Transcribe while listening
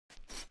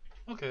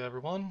Okay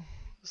everyone,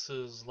 this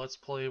is Let's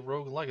Play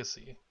Rogue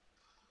Legacy.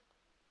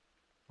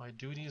 My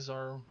duties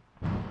are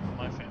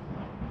my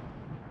family,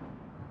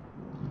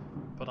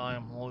 but I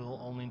am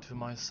loyal only to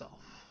myself.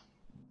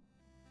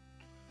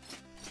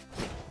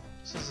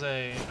 This is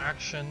a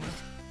action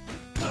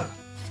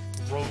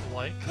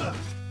roguelike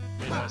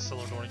made by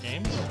Cellador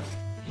Games.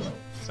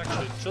 It's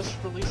actually just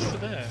released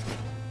today.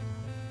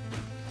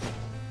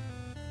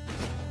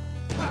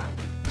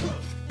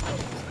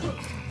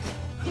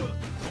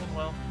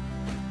 Well,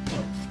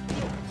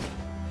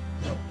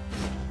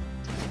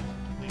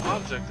 the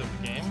object of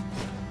the game,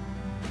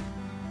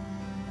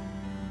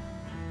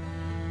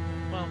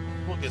 well,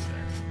 we'll get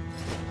there.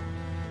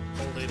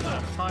 Old age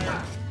and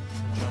higher,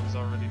 which I was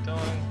already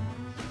doing.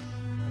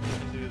 We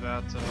can do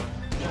that, it's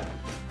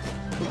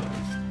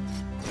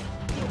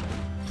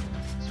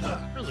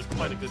really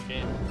quite a good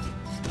game.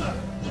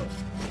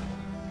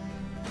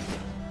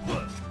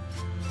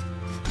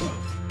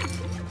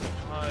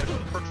 I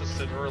purchased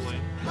it early,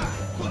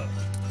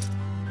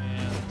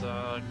 and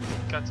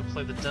got to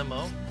play the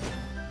demo,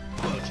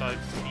 which I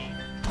beat.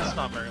 It's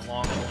not very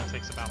long, it only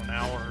takes about an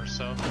hour or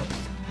so,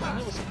 and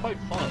it was quite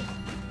fun.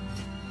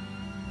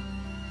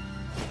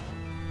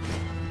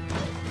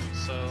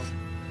 So,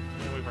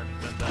 yeah, we've already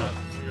did that,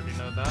 we already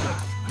know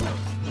that.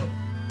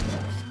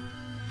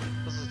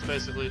 This is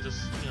basically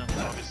just, you know,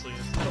 obviously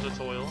it's a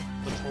tutorial.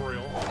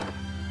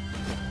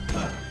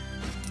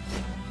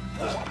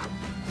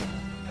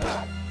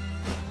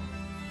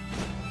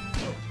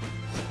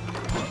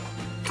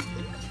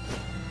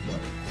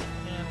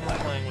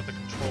 With the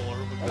controller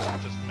because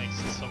it just makes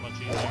it so much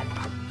easier.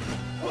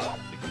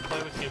 You can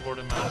play with keyboard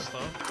and mouse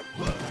though.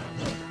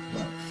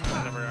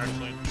 I've never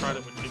actually tried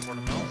it with keyboard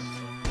and mouse,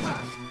 so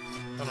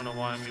I don't know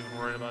why I'm even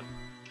worried about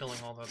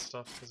killing all that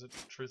stuff because it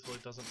truthfully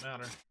doesn't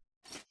matter.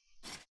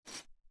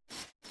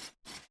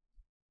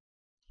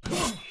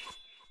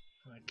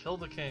 And I kill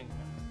the king.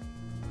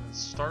 It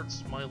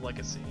starts my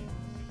legacy.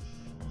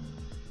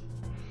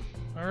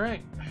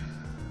 Alright.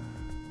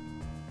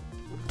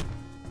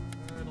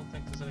 I don't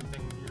think there's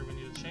anything here we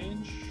need to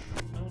change.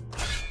 No.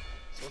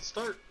 So let's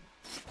start.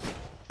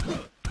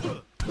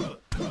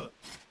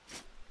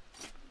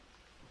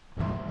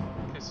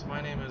 Okay, so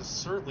my name is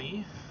Sir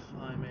Lee.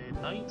 I'm a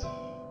knight.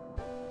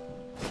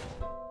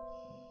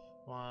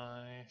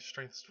 My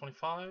strength is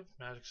 25,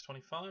 magic's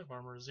 25,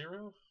 armor is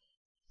 0.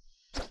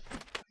 I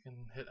can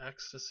hit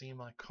X to see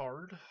my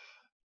card.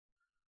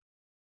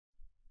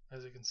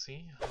 As you can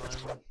see,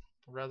 I'm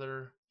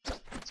rather...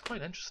 It's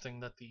quite interesting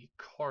that the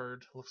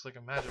card looks like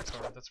a magic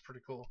card. That's pretty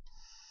cool.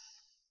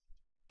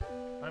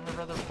 I'm a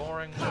rather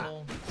boring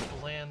little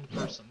bland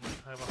person.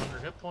 I have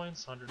 100 hit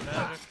points, 100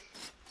 magic.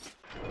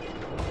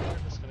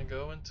 I'm just gonna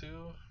go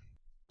into...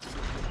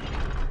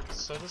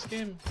 So this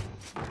game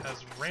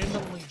has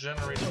randomly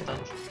generated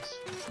dungeons.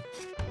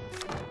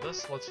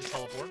 This lets you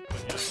teleport, but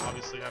you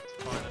obviously have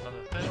to find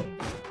another thing.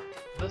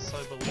 This,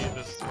 I believe,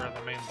 is where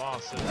the main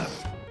boss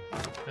is.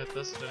 Hit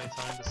this at any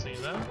time to see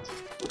that.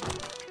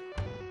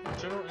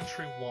 General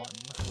Entry 1.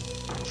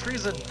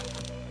 Treason!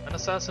 An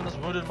assassin has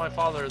wounded my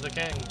father, the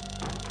king.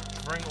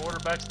 To bring order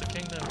back to the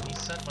kingdom, he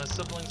sent my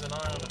siblings and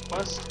I on a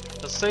quest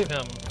to save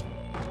him.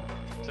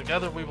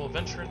 Together we will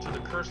venture into the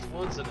cursed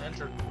woods and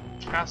enter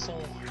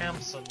Castle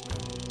Hamson.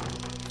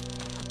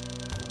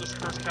 This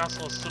cursed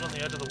castle has stood on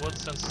the edge of the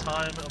woods since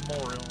time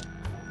immemorial.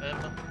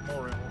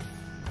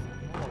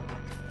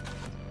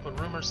 But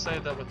rumors say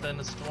that within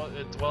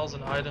it dwells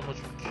an item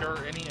which will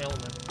cure any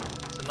ailment.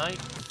 Tonight,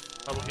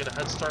 I will get a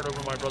head start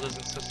over my brothers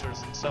and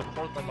sisters and set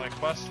forth on my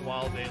quest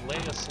while they lay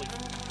asleep.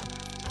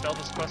 To fail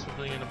this quest would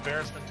be an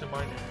embarrassment to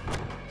my name.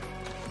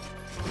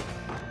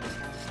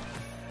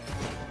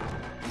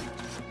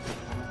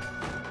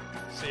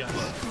 So yes.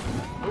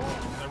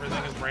 Ooh,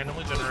 everything is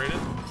randomly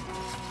generated.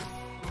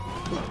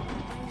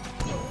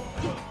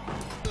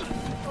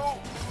 Oh.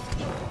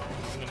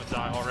 I'm gonna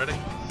die already.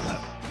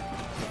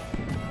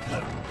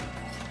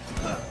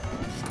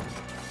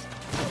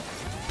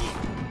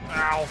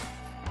 Ow!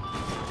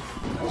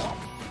 Uh-oh.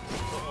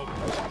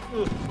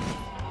 Let's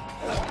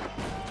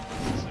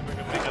see if we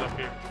can make it up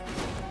here.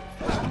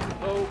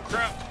 Oh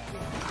crap!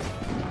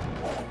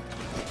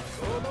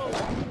 Oh no!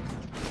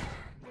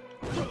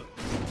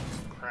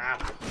 Crap.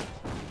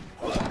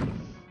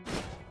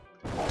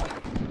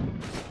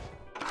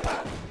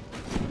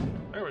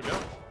 There we go.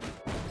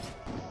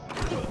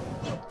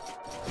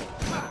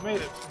 I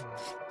made it.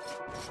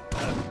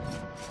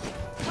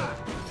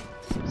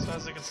 So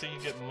as you can see, you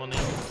get money.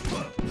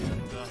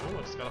 And, ooh,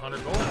 it's got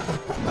 100 gold.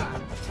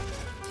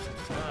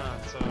 Ah,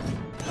 it's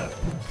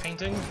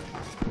painting.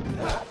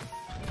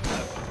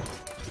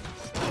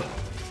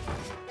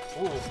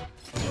 Ooh.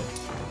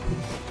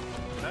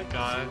 That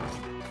guy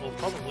will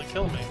probably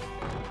kill me.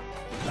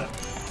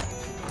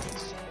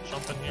 Let's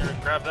jump in here and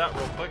grab that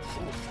real quick.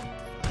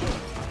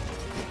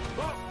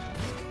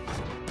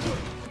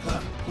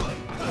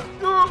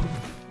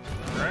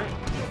 Alright.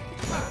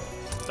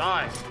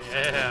 Die.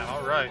 Yeah,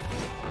 alright.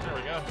 There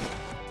we go.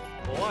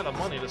 A lot of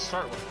money to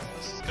start with.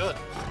 This is good.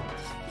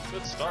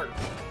 Good start.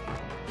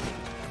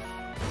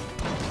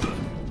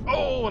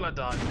 Oh! and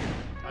I died.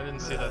 I didn't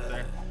see that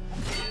there.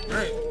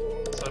 Alright,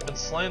 so I've been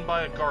slain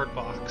by a guard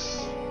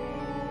box.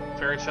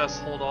 Fairy chests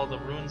hold all the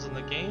runes in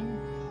the game.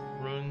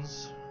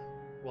 Runes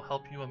will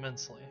help you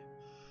immensely.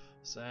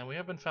 So, and we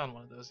haven't found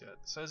one of those yet.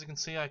 So as you can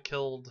see, I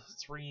killed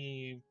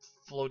 3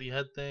 floaty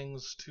head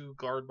things, 2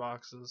 guard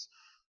boxes,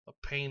 a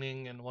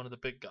painting, and one of the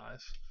big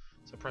guys.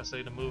 So press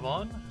A to move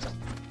on.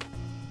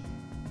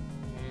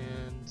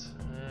 And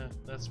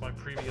that's my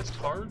previous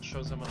card,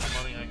 shows how much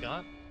money I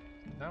got.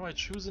 Now I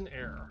choose an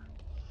heir.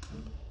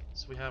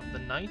 So we have the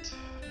knight.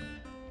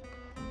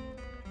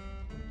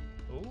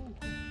 Oh,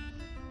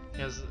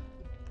 he has,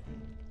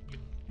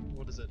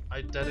 what is it,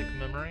 eidetic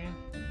memory,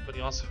 but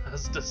he also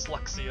has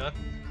dyslexia.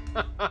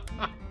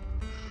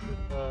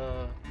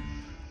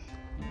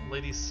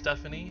 Lady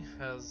Stephanie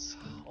has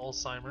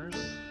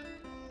Alzheimer's.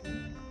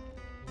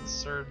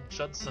 Sir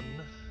Judson,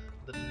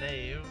 the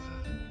knave,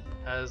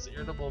 has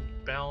irritable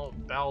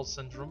bowel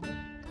syndrome.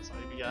 That's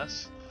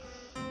IBS.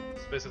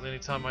 So basically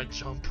anytime I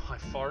jump, I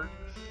fart.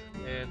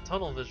 And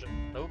tunnel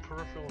vision, no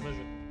peripheral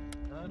vision.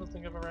 I don't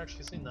think I've ever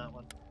actually seen that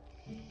one.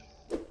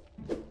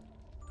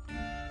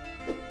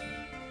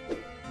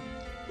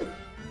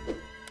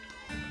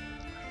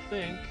 I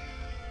think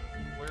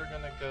we're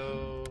gonna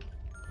go...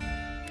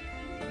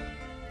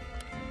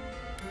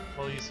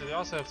 Well, you see, they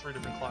also have 3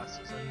 different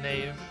classes. A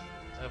knave,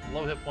 they have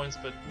low hit points,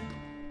 but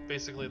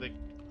basically they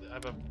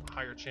have a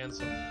higher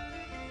chance of...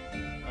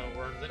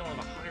 or they don't have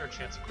a higher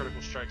chance of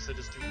critical strikes, they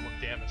just do more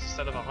damage.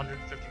 Instead of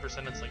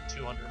 150%, it's like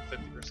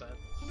 250%.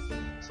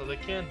 So they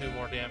can do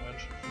more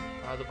damage.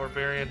 The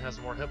Barbarian has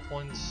more hit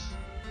points,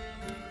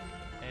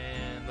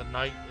 and the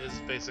Knight is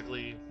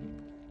basically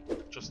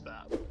just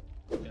that.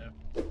 Yeah,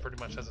 pretty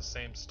much has the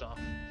same stuff.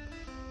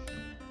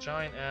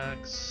 Giant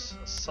Axe,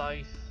 a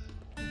Scythe,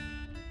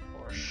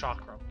 or a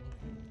Chakram.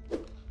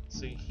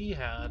 See, he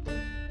had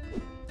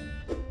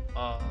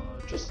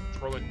just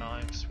throwing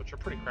knives, which are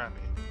pretty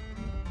crappy.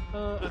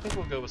 I think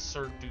we'll go with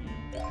Sir Dude.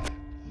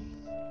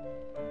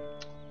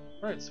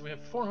 Alright, so we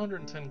have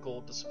 410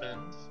 gold to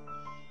spend.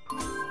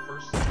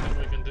 First thing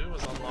we can do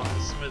is unlock the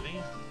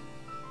smithy.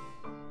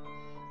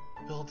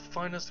 Build the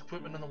finest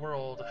equipment in the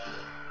world,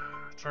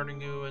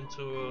 turning you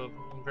into a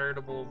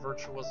veritable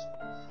virtuous,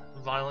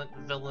 violent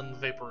villain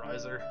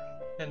vaporizer.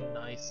 And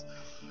nice.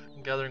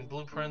 And gathering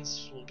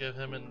blueprints will give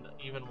him an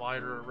even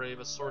wider array of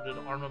assorted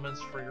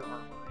armaments for your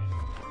armory.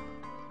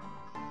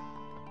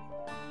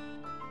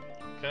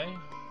 Okay.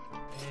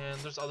 And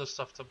there's other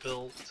stuff to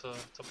build, to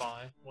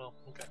buy. Well,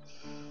 okay.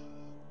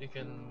 You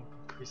can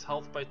increase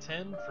health by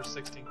 10 for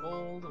 60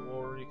 gold,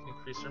 or you can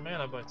increase your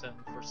mana by 10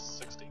 for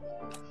 60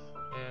 gold.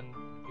 And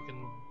you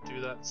can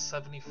do that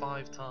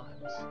 75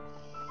 times.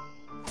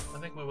 I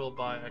think we will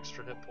buy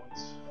extra hit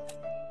points.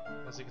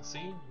 As you can see,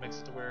 it makes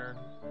it to where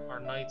our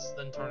knights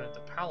then turn into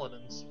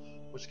paladins,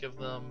 which give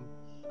them,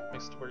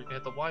 makes it to where you can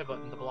hit the Y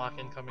button to block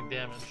incoming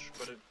damage,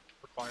 but it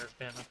requires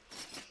mana.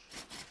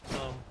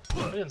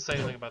 I didn't say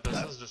anything about this,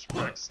 this is just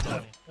practice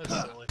dummy. It's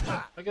silly.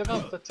 I give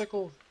up, that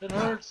tickle, it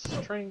hurts,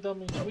 training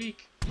dummy,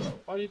 weak.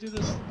 Why do you do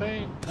this, the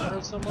pain, it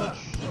hurts so much.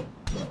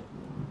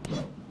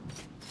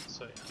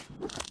 So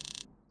yeah.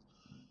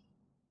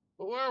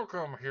 Well,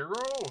 welcome, hero!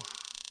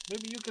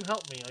 Maybe you can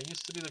help me. I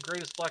used to be the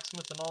greatest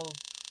blacksmith in all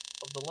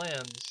of the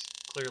lands.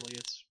 Clearly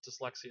it's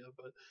dyslexia,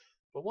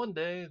 but one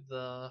day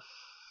the...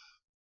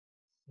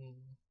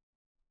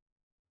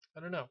 I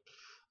don't know.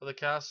 The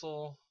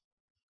castle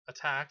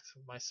attacked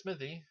my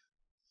smithy.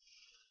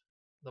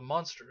 The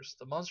monsters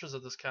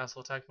of this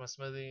castle attacked my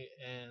smithy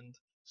and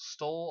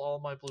stole all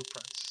my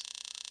blueprints.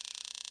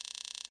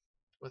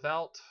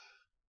 Without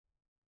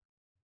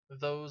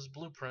those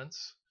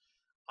blueprints,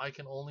 I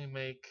can only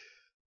make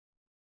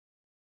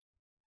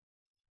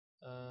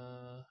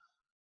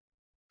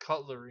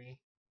cutlery.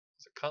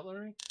 Is it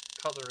cutlery?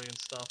 Cutlery and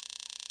stuff.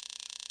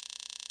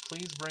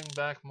 Please bring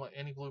back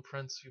any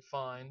blueprints you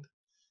find,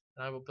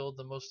 and I will build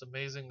the most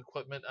amazing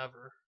equipment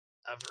ever.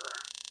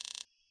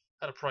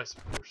 At a price,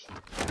 of course.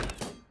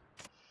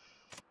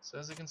 So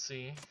as you can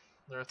see,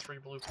 there are 3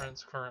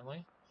 blueprints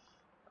currently.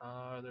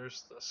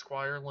 There's the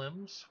Squire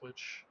Limbs,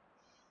 which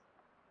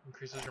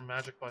increases your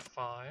magic by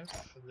 5.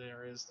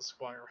 There is the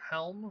Squire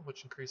Helm,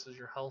 which increases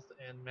your health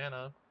and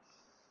mana.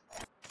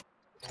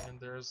 And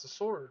there's the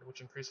Sword,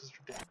 which increases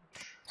your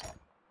damage.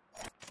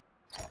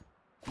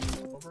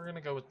 But we're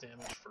gonna go with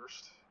damage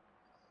first.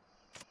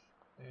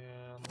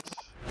 And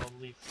I'll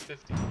leave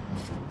 50.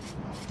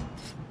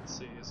 Let's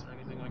see, is there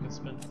anything I can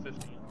spend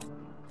 50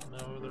 on?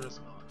 No, there is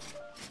not.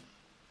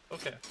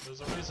 Okay,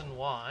 there's a reason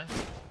why,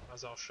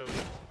 as I'll show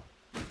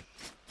you.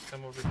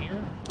 Come over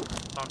here,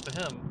 talk to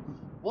him.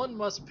 One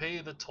must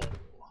pay the toll.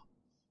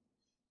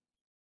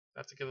 I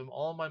have to give him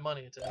all my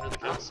money to enter the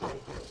castle.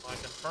 I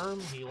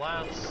confirm, he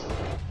laughs.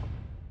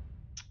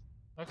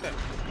 Okay.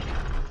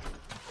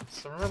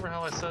 So remember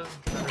how I said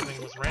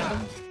everything was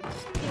random?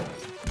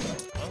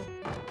 Well,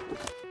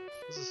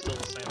 this is still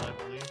the same, I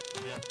believe.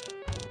 Yeah.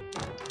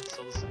 It's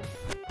still the same.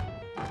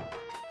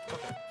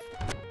 Okay.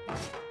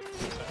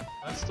 So,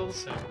 that's still the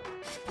same.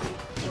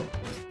 So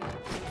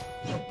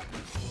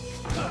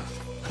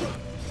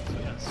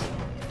yes.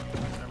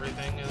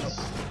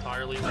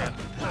 entirely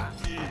random.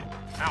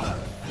 Ow!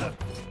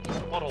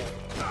 Butthole!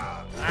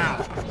 Ow!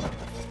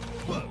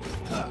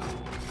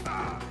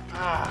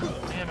 Ah,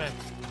 damn it!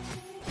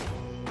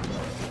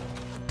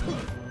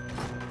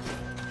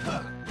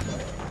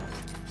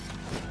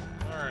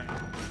 Alright.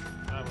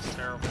 That was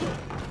terrible.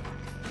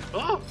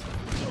 Oh!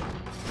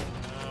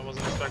 I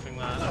wasn't expecting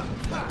that.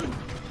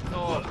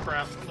 Oh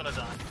crap, I'm gonna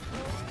die.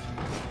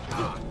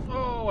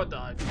 Oh, I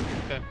died.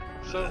 Okay,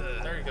 so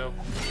there you go.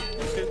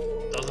 Okay,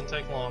 doesn't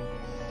take long.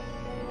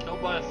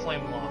 Killed by a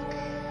flame lock.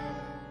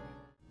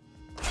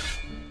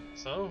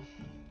 So,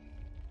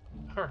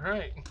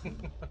 alright.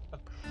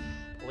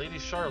 Lady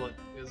Charlotte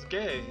is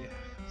gay.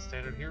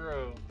 Standard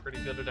hero, pretty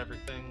good at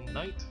everything.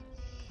 Knight.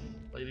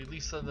 Lady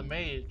Lisa the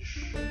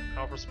mage.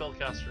 Powerful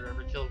spellcaster,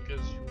 every kill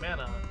gives you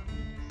mana.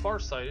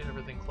 Farsighted,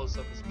 everything close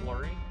up is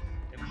blurry.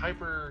 And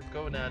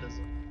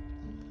hypergonadism.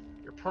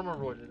 You're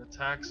permaroided,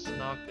 attacks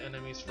knock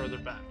enemies further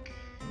back.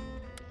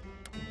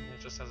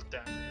 It just has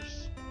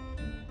daggers.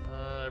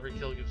 Every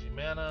kill gives you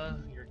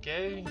mana, you're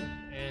gay,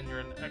 and you're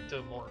an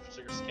ectomorph,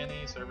 so you're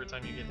skinny, so every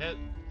time you get hit,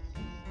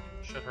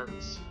 shit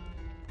hurts.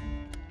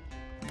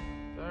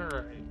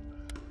 Alright.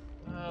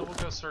 We'll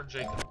go Sir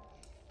Jacob.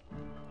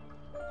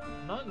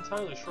 I'm not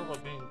entirely sure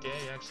what being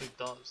gay actually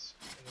does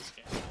in this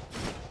game.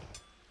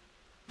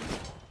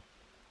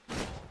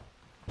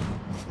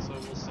 So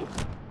we'll see.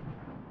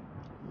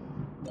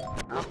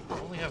 I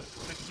only have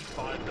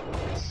 55 hit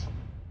points.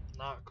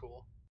 Not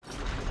cool.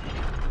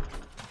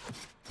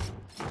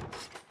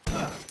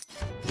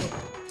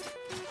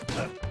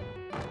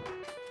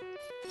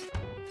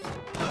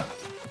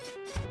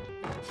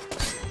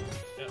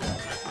 Yeah,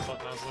 that's the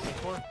button I was looking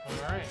for.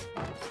 Alright.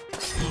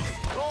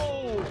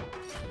 Oh!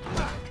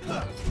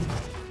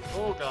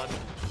 Oh god.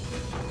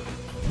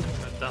 I'm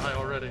gonna die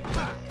already. I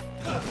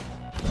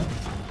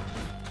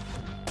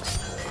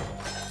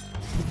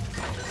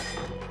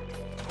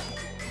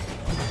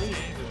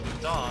believe if we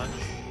dodge.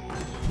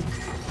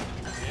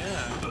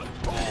 Yeah.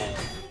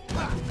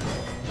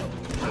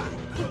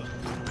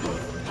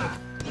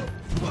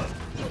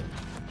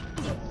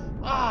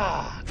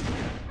 Ah!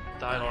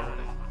 Died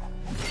already.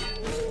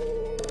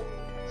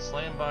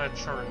 Slain by a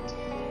turret.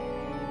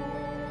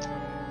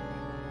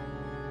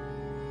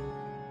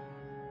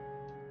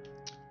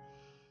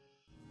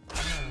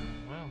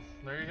 Well,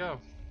 there you go.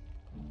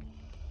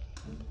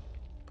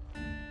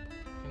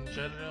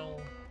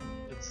 Congenital,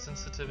 it's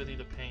sensitivity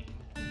to pain.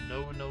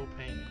 No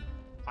pain.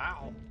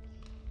 Wow.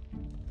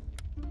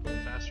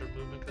 Faster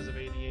movement because of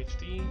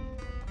ADHD.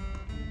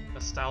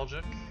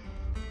 Nostalgic.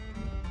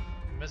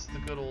 Miss the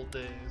good old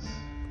days.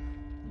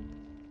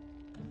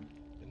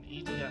 In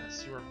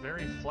EDS, you are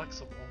very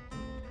flexible.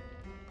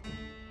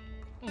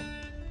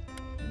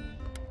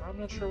 I'm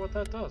not sure what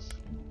that does.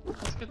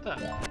 Let's get that.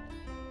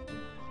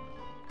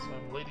 So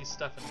I'm Lady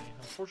Stephanie.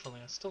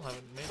 Unfortunately, I still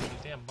haven't made any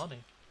damn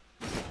money.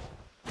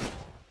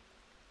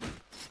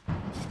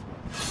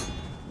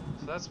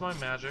 So that's my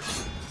magic.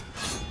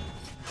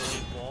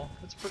 Blade wall.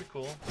 It's pretty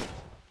cool.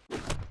 Let's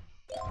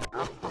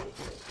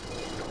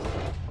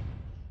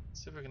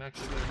see if we can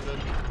actually get a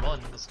good run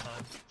this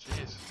time.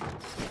 Jeez.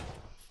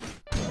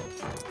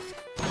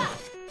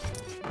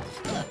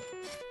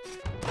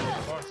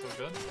 So far, so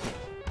good.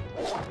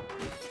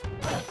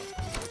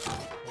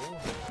 Oh,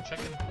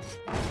 chicken.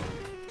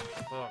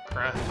 Oh,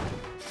 crap.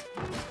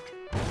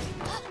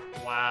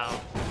 Wow.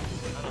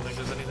 I don't think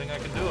there's anything I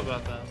can do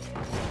about that.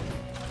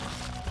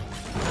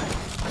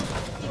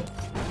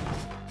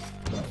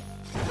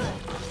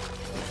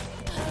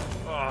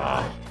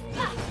 Ah.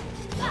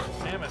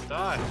 Damn it,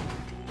 die.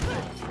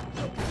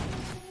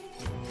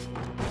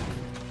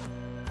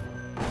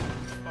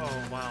 Oh,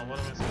 wow, what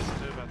am I supposed to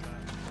do about that?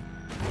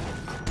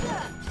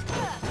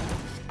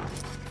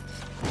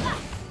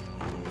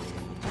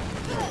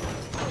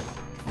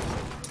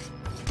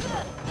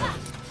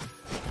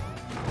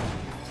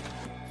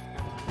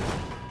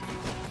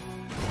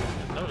 I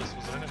didn't notice,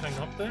 was there anything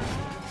up there? I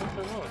don't think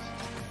there was.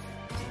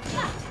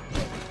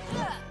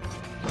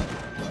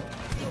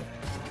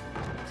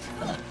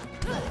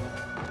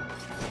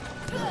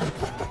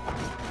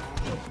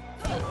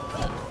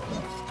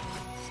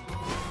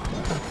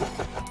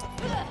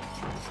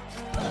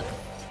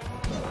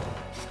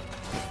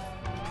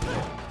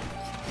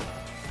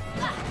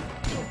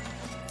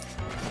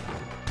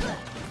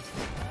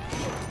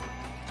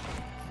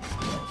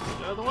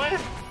 Get out of the way!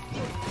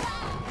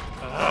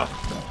 Ugh.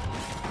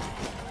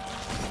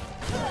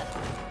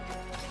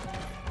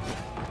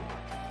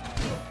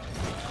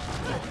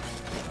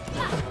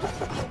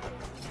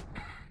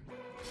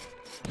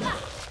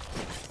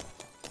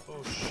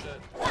 Oh shit.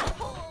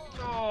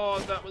 Oh,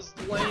 that was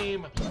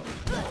lame.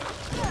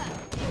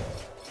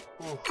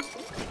 Ooh.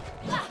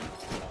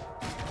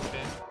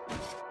 Okay.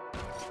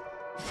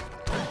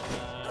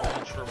 I'm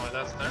not sure why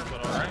that's there, but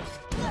alright.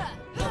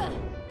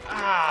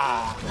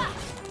 Ah!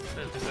 I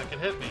didn't think that could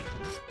hit me.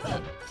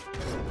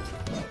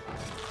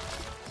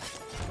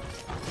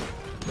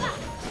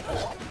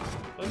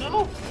 Oh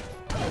no!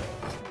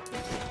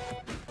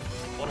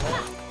 What a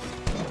hole.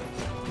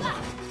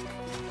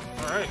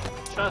 Alright,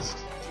 chest.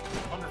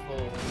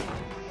 Wonderful.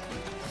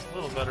 A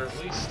little better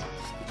at least.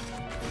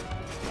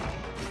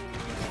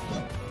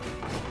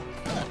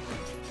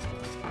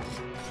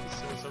 Let's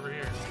see what's over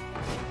here.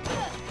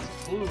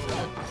 Ooh.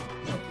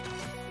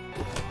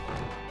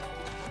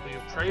 You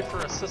pray for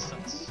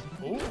assistance.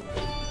 Ooh.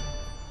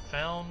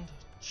 Found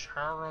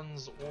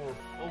Charon's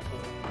opal.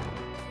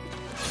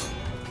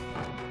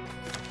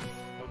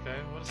 Okay,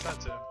 what does that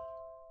do?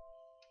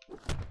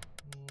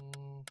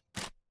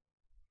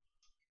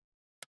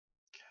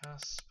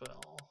 Cast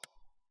spell.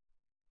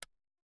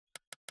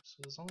 So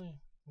there's only...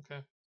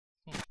 okay.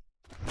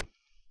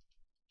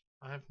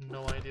 I have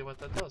no idea what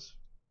that does.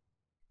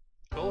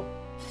 Cool.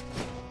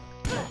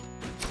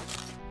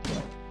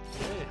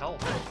 Yay,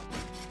 health.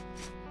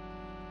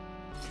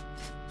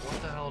 What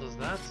the hell does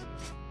that do?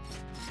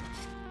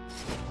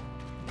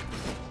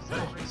 Does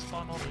that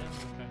respawn all the end?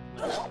 Okay,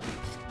 no.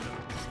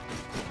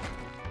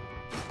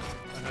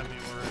 That had me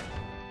worried.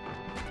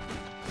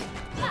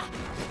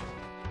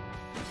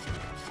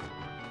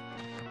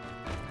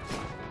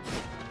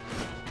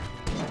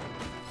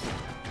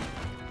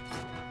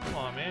 Come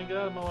on, man, get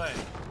out of my way.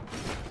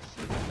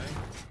 Stupid thing.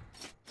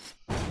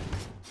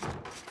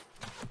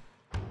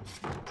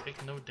 Take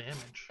no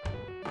damage.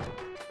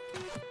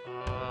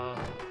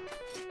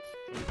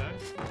 Okay.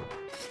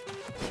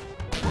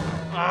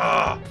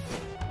 Ah!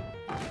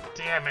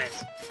 Damn it!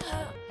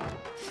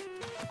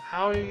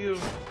 How are you?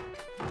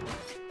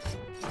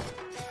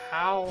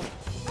 How?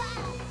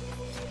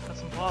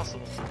 That's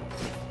impossible.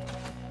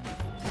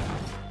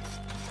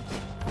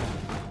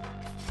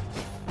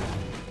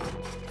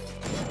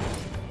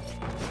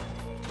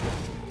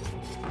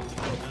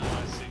 Oh,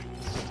 I see.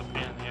 It's just a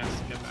pain in the ass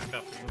to get back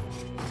up here.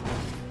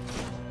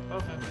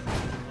 Okay.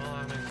 Well, I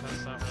mean,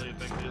 that's not really a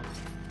big deal.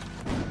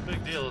 The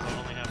big deal is I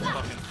only have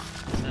fucking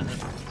 10 hit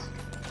points.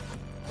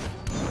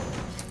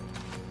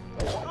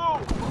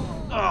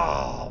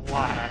 Oh,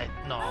 what?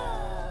 No.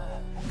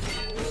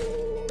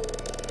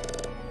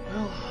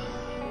 Well,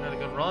 we had a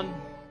good run.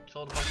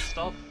 Killed a bunch of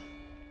stuff.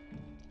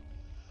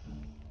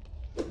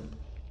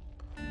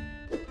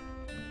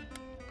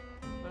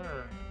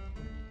 Alright.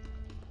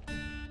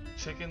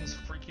 Chickens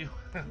freak you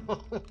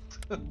out.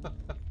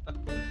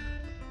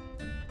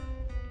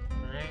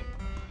 Alright.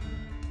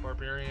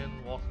 Barbarian,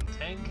 walking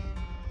tank.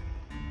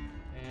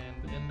 And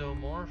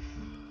endomorph.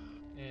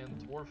 And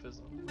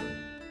dwarfism.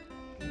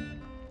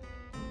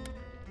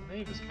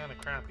 Knave is kind of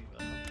crappy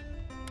though.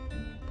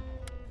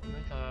 I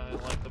think I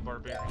like the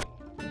barbarian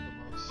the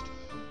most.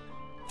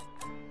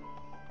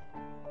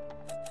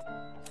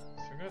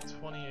 So we got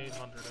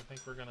 2,800. I think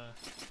we're gonna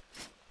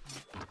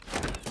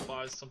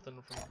buy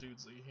something from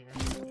Dudesy here.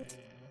 Yeah.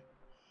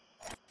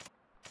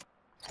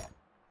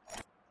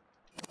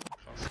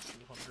 Costs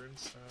 200,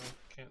 so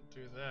can't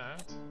do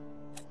that.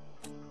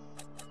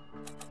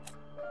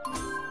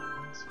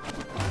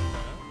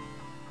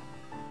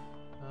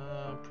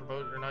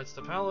 Promote your knights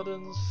to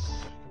paladins.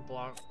 You can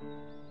block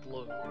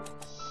blows.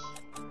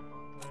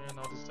 And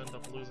I'll just end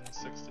up losing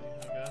 60,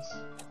 I guess.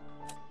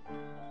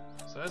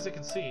 So as you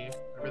can see,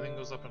 everything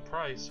goes up in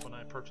price when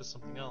I purchase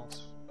something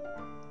else.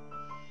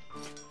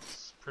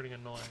 It's pretty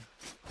annoying.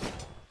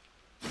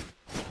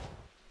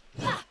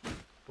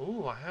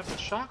 Ooh, I have the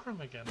chakram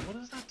again. What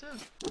does that do?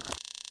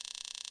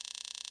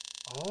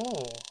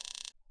 Oh.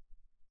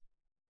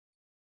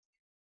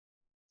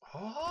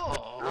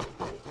 Oh.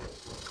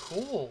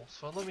 Cool.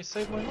 So let me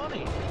save my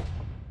money.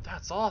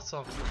 That's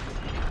awesome.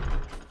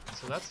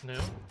 So that's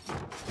new.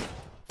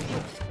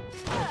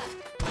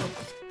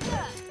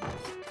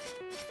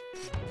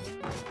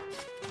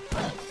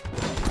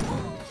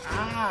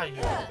 Ah,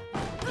 you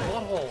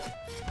butthole.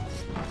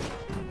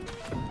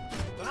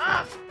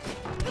 Ah!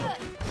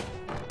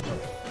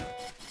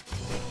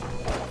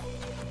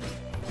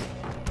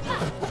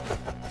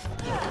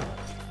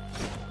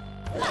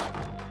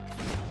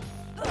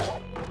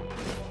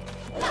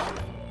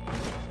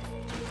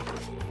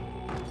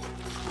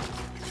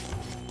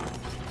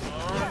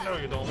 No,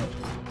 you don't.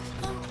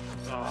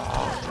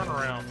 Oh, turn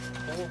around.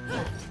 Fool.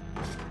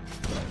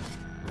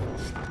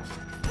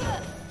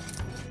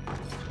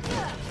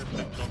 You're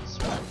big dumb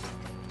sword.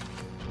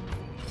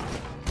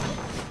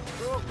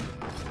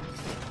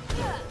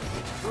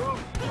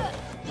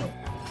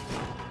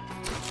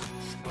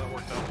 That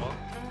worked out well.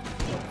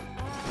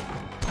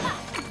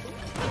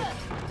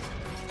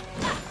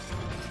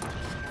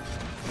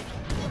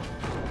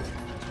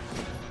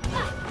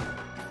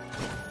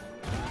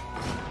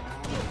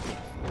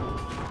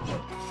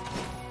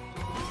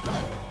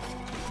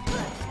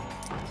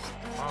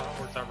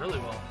 Out really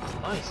well.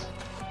 Nice.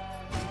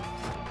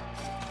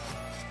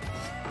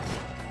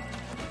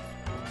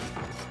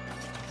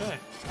 Okay.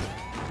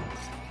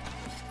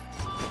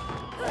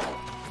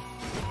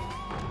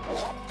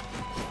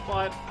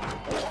 But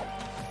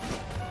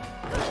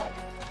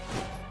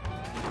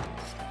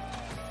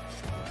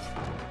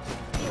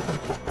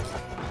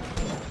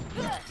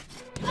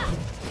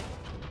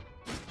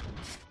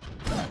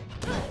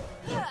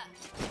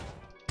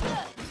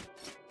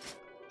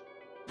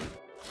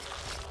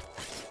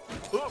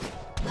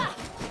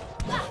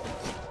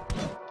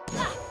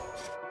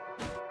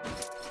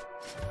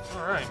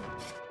alright.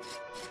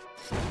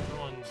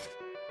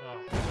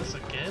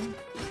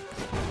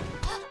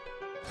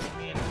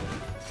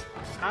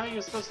 How are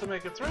you supposed to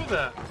make it through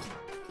that?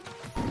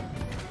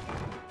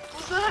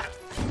 What's that?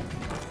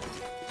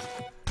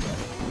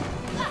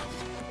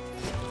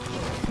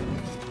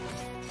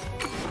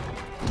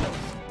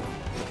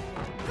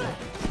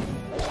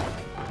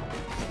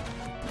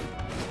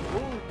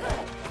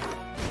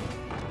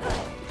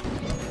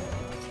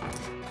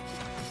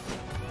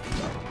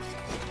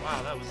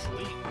 Wow, that was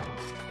elite.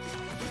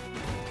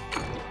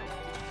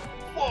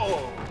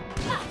 Whoa!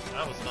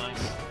 That was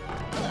nice.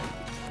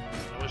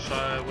 I wish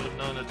I would have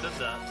known it did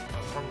that.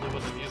 I probably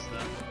wouldn't have used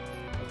that.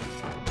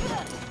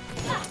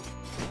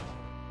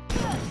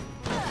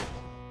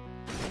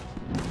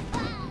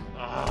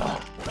 Ah.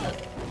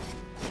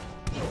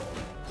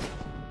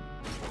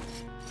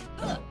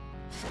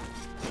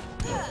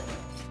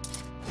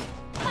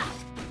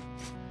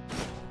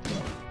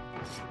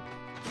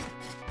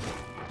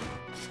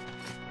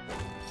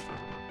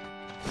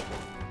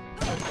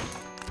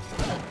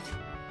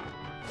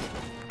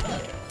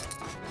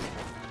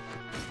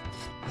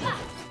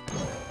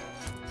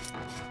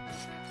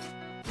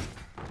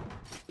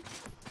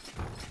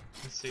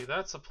 See,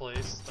 that's a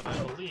place that I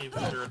believe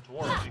if you're a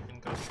dwarf you can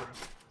go through.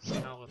 See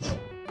how it's... Yeah.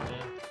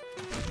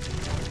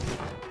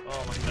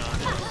 Oh my god.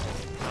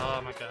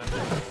 Oh my god.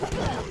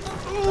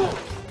 Oh!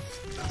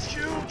 That's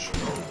huge!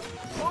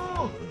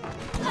 Oh!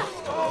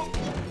 Oh!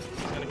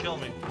 He's gonna kill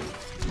me.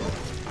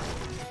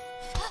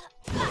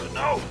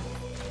 No!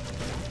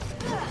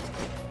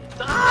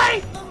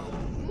 Die!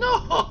 No!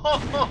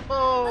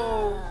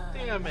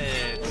 Damn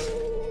it!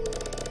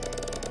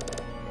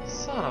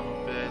 Son of a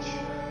bitch.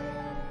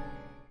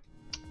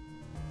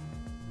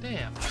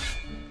 Damn.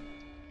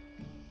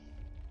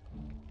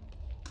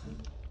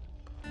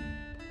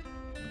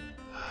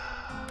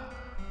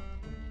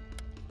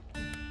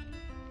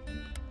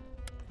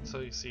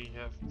 So you see you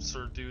have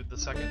Sir Dude the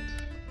Second,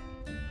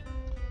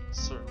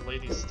 Sir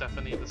Lady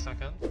Stephanie the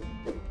Second,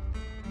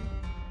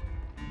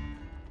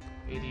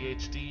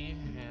 ADHD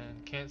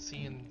and can't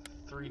see in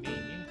 3D,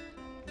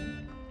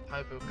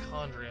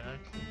 hypochondriac,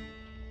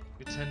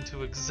 you tend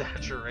to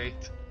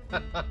exaggerate,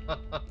 and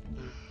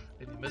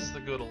you miss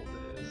the good old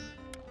days.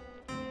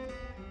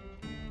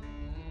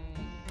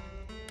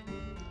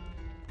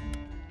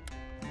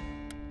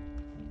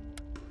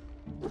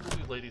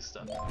 Do Lady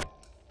Stephanie.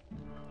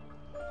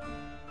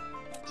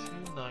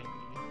 290.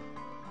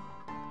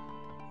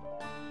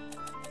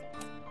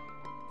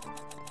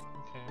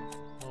 Okay,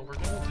 well we're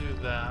gonna do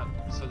that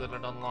so that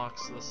it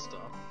unlocks this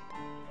stuff.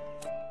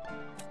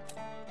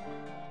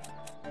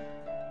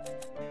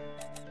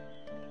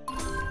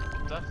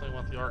 Definitely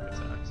want the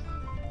Architect.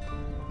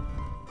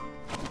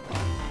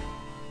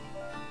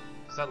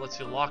 Because that lets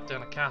you lock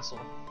down a castle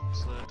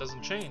so that it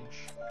doesn't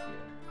change.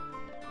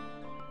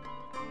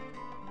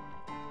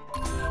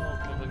 Yeah,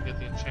 we'll go and get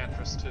the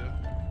Enchantress too.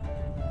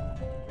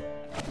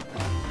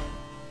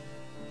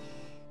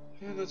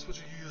 And that's what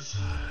you use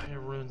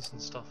your runes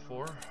and stuff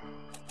for.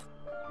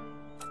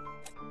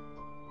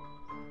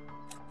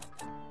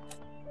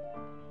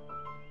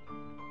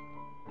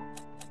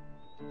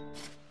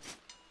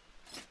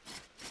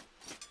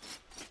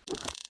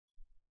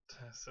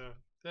 So,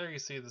 there you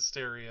see the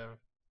stereo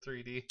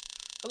 3D.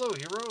 Hello,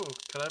 hero!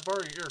 Could I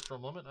borrow your ear for a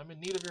moment? I'm in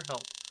need of your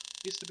help.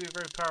 I used to be a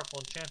very powerful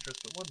enchantress,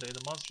 but one day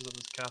the monsters of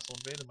this castle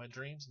invaded my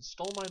dreams and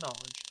stole my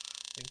knowledge.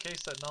 I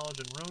encased that knowledge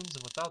in runes,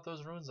 and without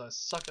those runes I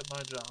suck at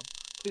my job.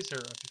 Please,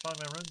 hero, if you find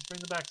my runes, bring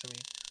them back to me.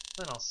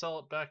 Then I'll sell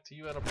it back to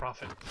you at a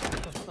profit.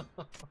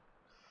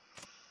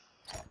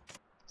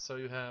 So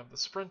you have the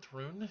Sprint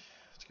rune,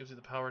 which gives you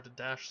the power to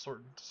dash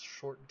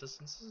short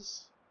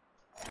distances.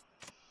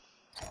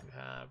 You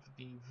have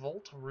the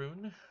Volt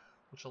rune,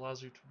 which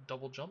allows you to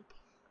double jump.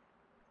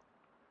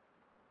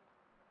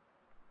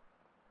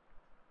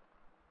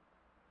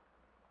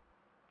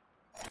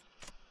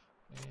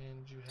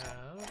 And you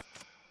have...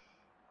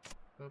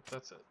 Oh,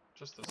 that's it.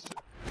 Just those two.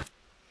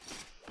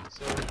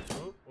 So,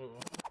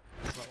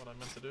 that's not what I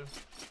meant to do.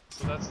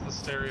 So that's the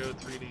stereo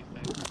 3D thing,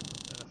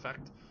 in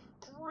effect.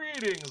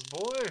 Greetings,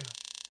 boy!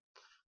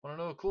 Wanna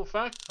know a cool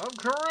fact? I'm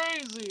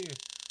crazy!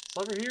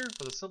 Slugger here,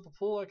 with a simple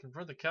pull I can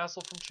prevent the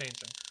castle from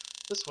changing.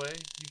 This way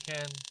you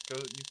can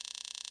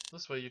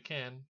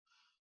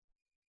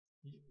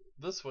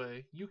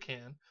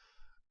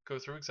go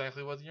through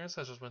exactly what your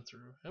ancestors went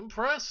through.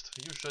 Impressed?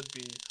 You should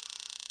be.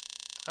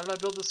 How did I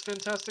build this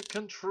fantastic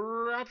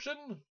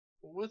contraption?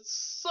 With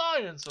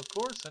science, of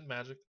course, and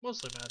magic.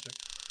 Mostly magic.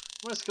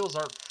 My skills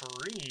aren't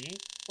free.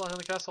 Flying on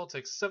the castle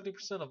takes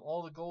 70% of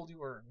all the gold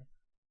you earn.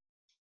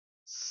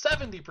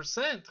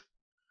 70%?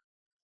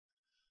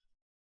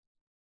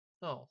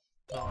 No,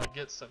 I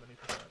get 70%.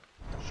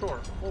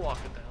 Sure, we'll lock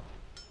it down.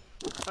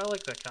 I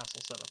like that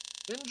castle setup.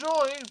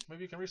 Enjoy!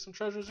 Maybe you can reach some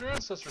treasures your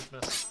ancestors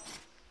missed.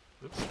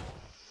 Oops.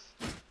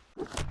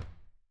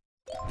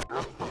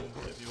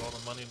 Give you all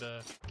the money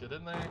to get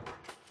in there.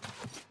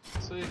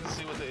 So you can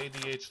see with the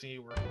ADHD,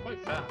 we're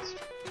quite fast.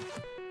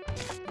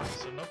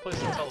 So no place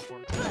to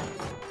teleport to.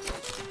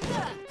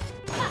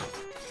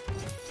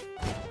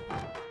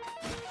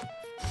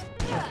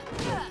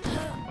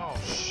 Oh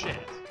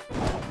shit.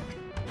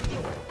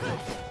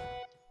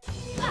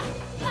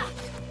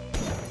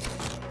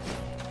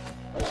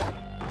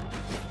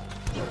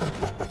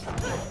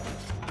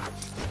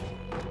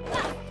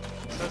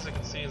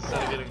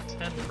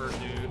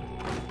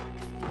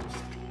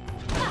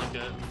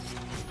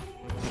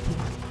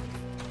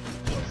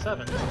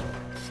 7.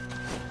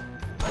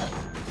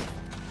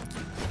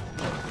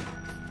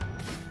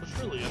 Which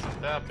really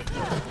isn't that big.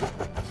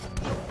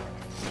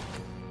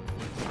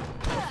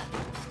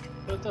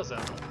 But it does add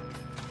up.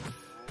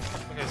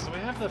 Okay, so we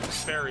have the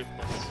fairy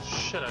place.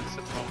 Shit, I just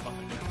hit the wrong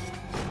button again.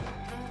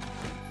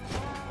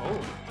 Oh.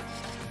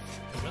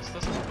 I missed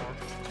this before.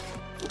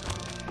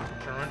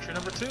 Journal entry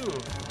number 2.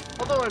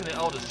 Although I'm the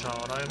eldest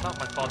child, I am not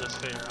my father's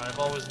fair. I have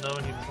always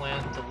known he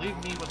planned to leave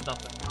me with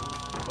nothing.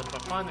 But if I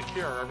find the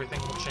cure, everything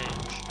will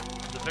change.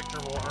 The victor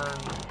will earn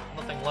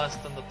nothing less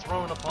than the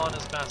throne upon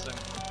his passing.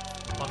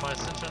 Upon my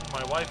ascension,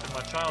 my wife and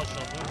my child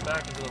shall move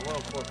back into the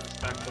royal quarters,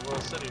 back to the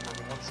royal city, where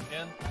we once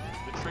again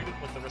be treated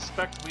with the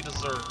respect we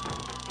deserve.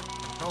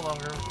 No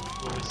longer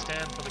will we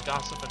stand for the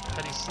gossip and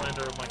petty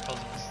slander of my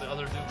cousins. The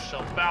other dukes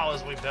shall bow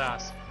as we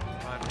pass.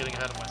 I'm getting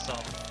ahead of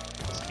myself.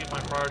 Let's keep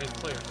my priorities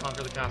clear.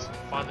 Conquer the castle,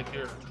 find the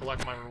cure,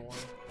 collect my reward.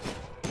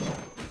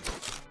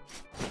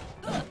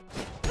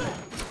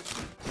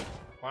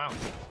 Wow.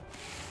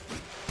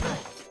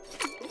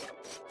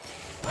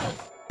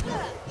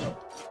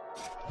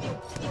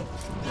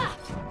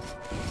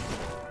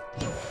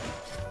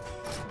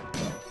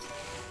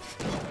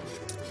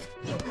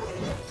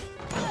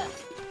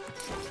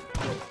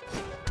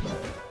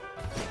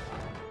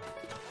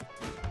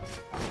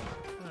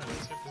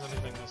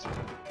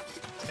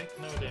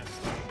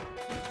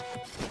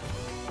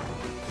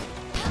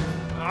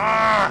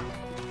 Ah!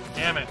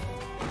 Damn it.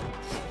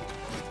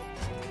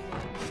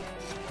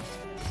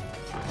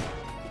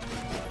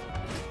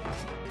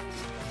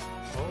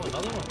 Oh,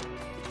 another one.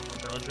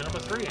 Journal entry number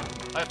 3.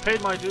 I have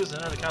paid my dues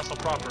and enter the castle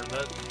proper.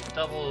 That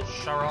devil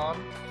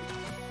Charon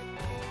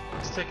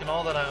has taken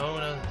all that I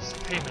own as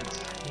payment.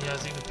 He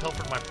has even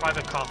pilfered my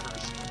private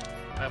coffers.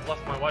 I have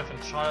left my wife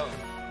and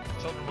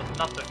children with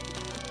nothing.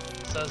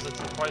 He says it's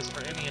the price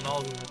for any and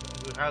all who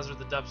hazard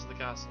the depths of the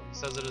castle. He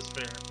says it is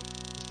fair.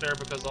 It's fair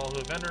because all who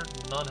have entered,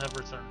 none have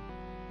returned.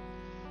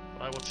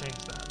 But I will change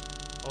that.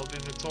 I will be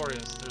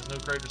victorious. There is no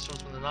greater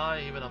swordsman than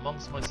I, even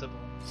amongst my siblings.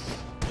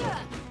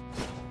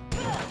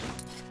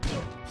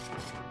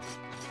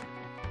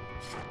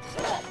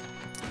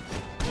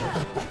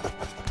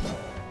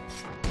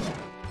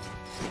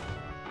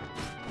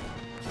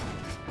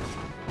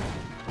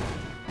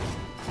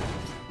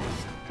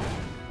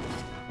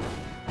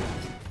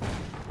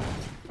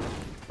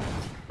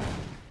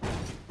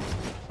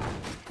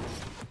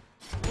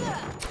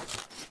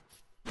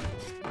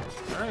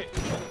 Alright,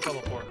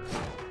 teleporter.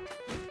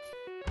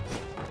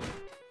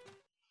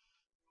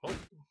 Oh.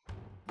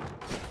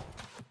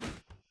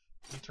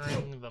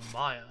 Entering the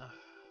Maya.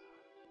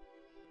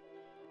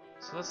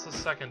 So that's the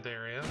second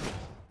area.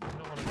 I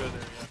don't want to go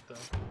there yet,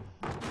 though.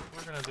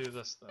 We're gonna do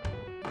this, though.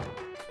 I'm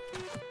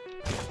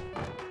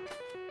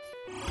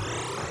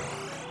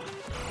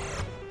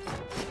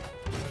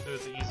gonna do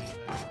it the easy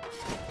way.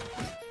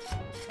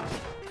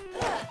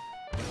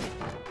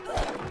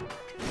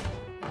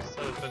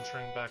 Instead of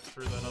venturing back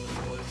through that other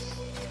place.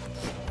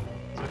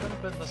 So I gotta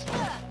bend this one.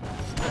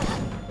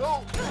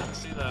 Oh! Didn't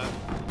see that.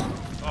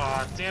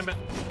 Aw, damn it!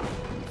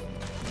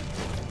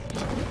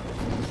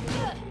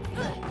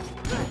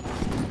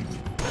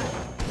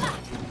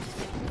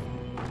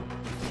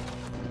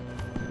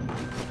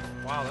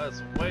 Wow,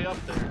 that's way up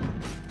there.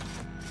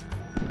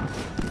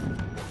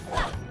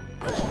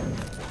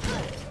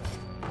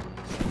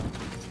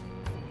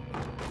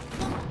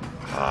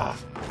 Ah.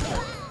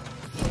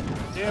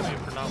 Damn you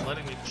for not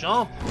letting me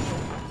jump.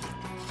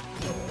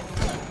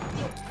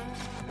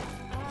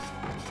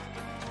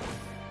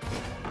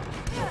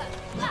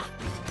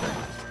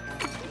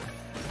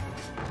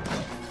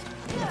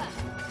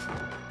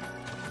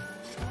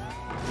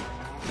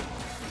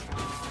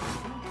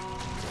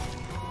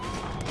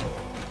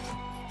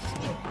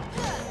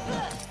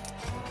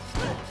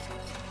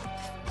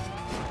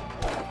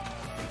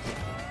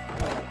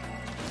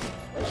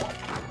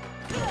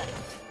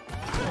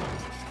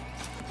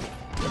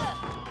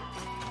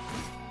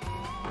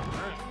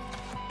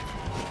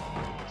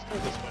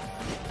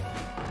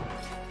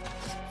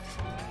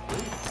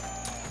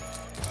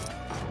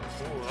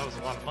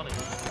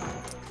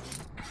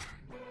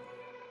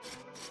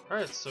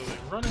 Alright, so we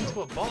run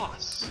into a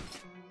boss.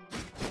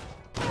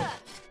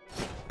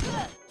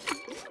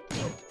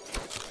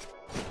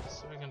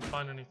 So we can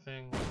find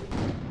anything.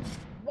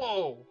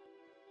 Whoa!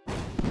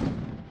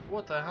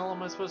 What the hell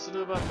am I supposed to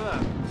do about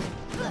that?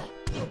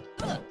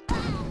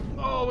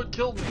 Oh, it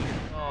killed me!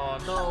 Oh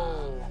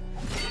no!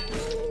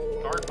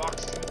 Guard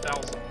box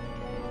 2000.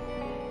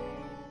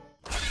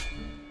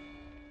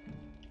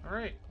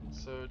 Alright,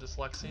 so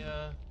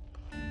dyslexia.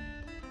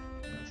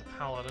 That's a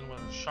paladin with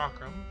a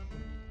chakram.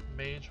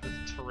 Mage with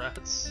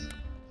Tourette's.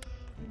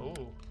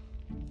 Oh.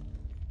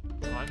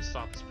 Time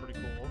stop is pretty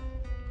cool.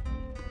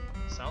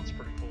 Sounds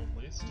pretty cool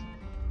at least.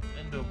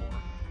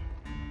 Endomorph.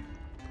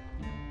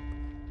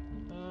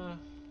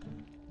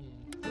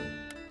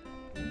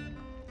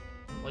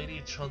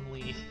 Lady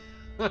Chun-Li.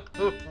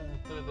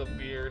 With a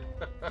beard.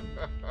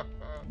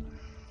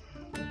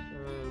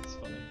 That's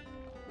funny.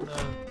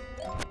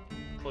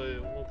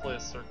 We'll play a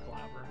Sir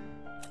Clapper.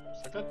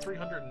 So I got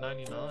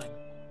 399.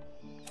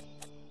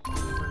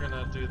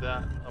 do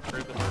that,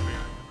 upgrade the barbarian.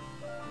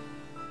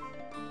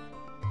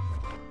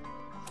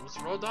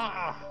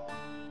 Fusroda!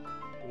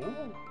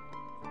 Ooh!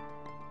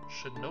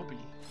 Shinobi.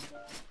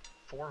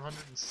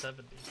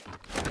 470.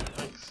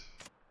 Thanks.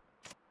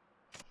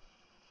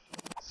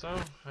 So,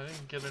 I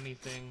didn't get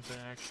anything to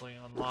actually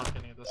unlock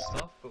any of this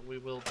stuff, but we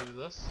will do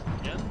this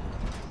again.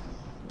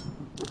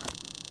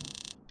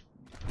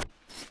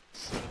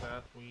 So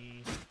that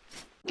we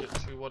get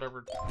to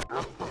whatever...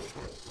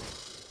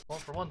 Well,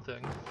 for one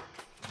thing,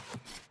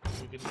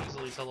 we can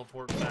easily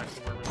teleport back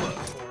to where we were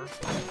before.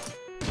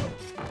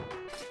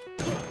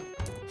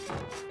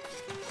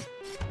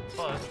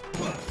 But...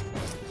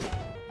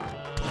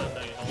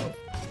 no you don't.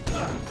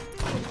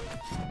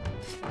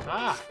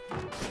 Ah!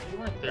 You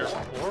weren't there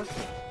before.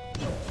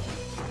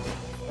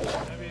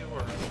 Maybe you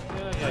were.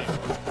 Yeah, you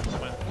were.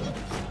 Well,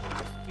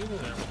 you were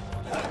there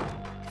before.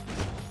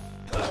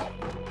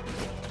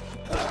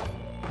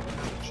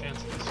 Have a chance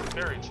at this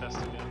fairy chest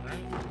again,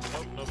 right?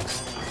 Nope, nope, nope.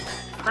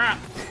 Crap!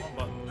 One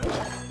button.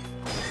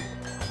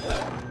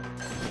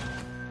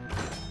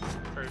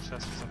 Fairy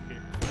chest is up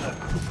here.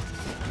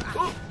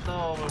 Oh! No,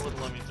 it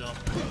wouldn't let me jump.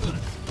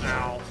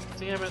 Ow.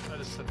 Damn it, I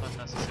just took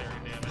unnecessary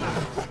damage.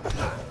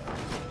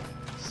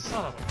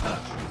 Son of a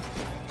bitch.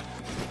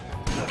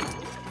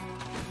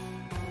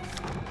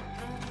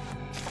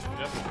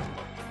 Yep.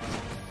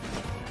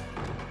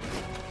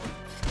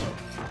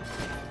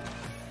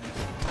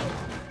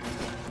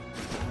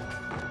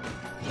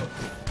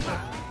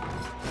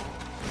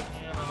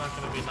 And I'm not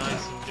gonna be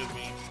nice and give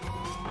me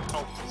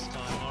help this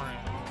time,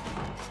 alright.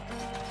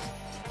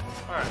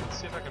 Alright, let's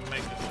see if I can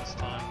make it this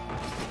time.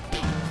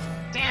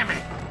 Damn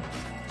it!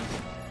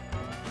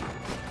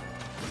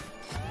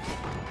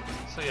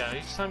 So yeah,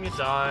 each time you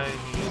die,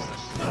 you use the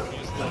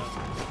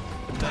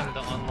thing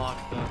to unlock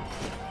the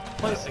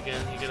place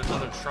again, you get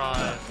another try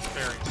at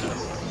fairy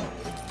chests.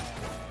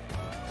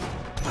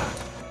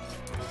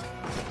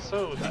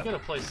 So if you get a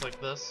place like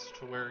this,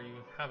 to where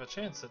you have a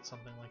chance at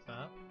something like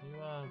that,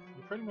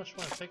 you pretty much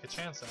want to take a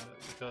chance at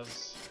it,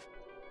 because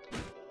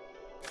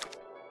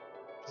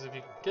if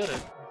you can get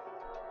it,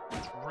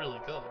 it's really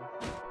good.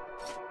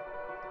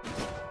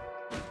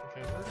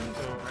 Okay, we're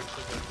gonna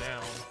actually go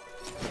down,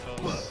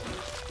 because...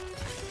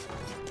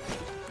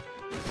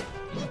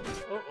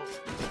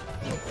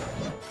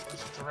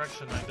 There's a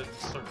direction I didn't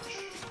search.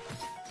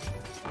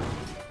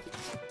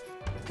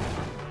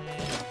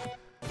 Man.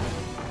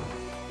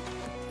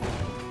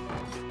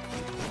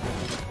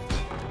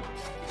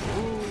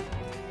 Ooh,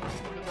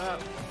 look at that.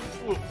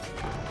 Ooh.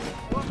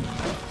 No,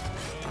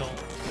 you don't.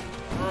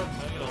 No,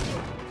 you don't.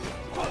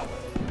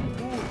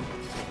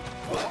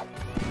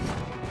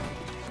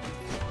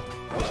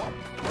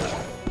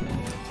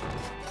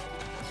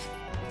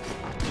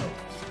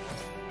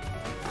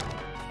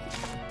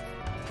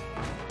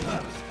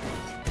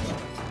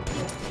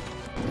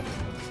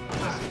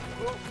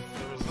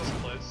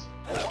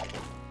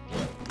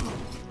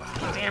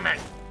 Damn it!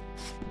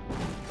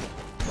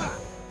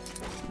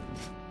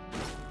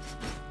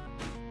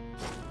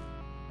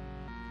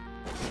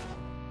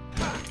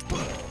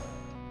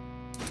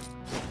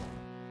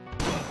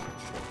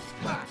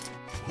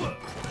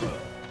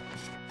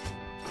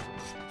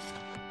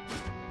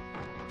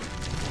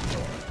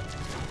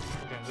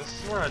 Okay, this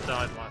is where I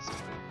died last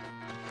time.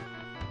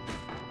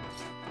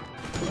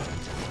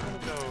 I'm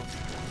gonna go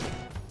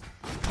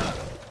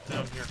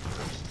down here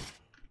first.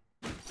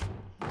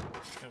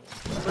 Okay,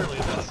 well, clearly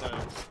that's a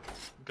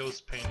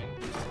ghost painting.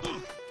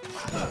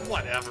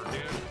 Whatever,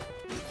 dude.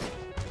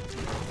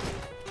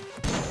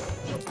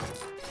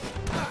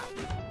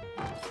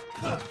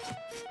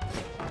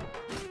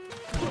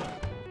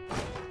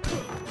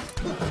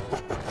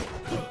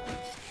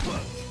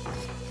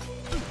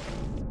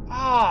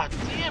 Ah,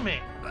 damn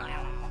it!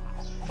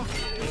 It's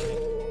fucking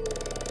painting.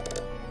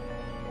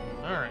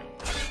 Alright.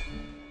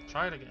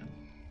 Try it again.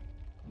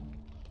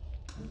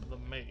 The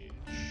mage.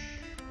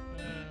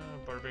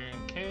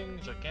 Barbarian King,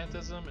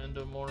 Gigantism,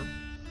 Endomorph.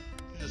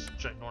 You're just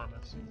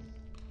ginormous.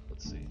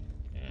 Let's see.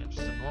 And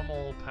just a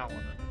normal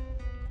paladin.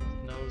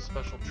 No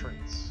special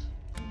traits.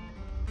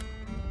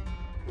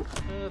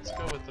 Let's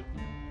go with the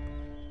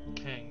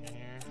King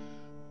here.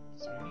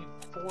 So we need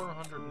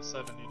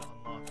 470 to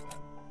unlock that.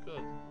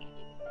 Good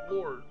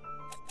lord.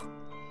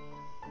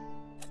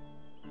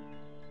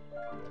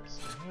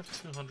 So we have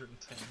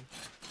 210.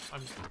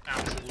 I'm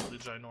absolutely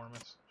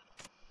ginormous.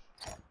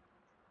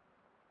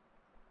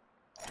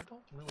 I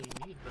don't really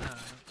need that.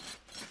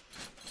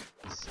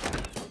 Let's see.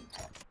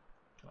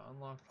 Can I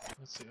unlock?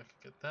 Let's see, I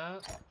could get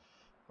that,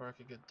 or I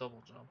could get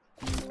double jump.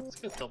 Let's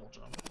get double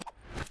jump.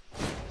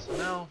 So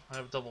now I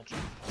have double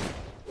jump.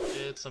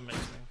 It's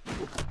amazing.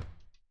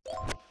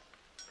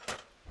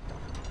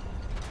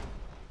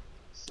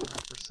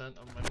 7%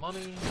 of my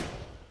money.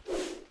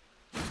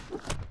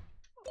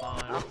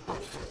 I'm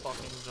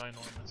fucking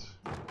ginormous.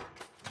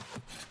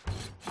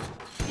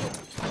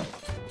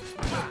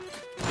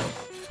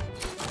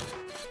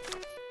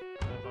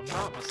 If I'm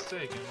not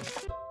mistaken,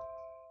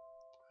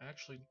 I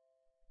actually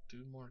do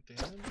more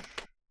damage?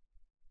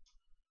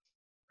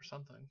 Or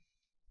something.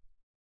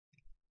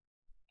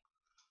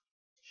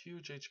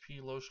 Huge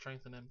HP, low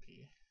strength, and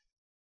MP.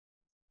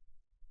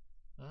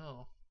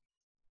 Oh.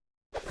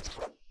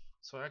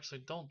 So I actually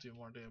don't do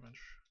more damage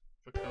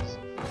because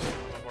I'm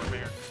a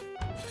barbarian.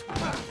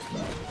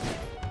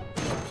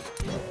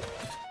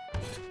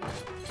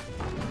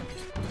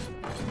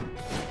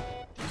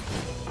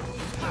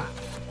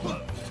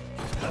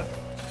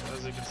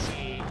 As you can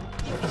see,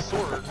 the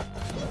sword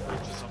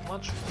reaches a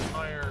much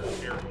higher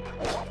area.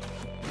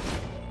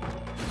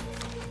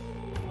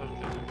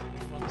 Okay,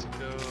 let's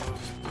go.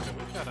 Okay,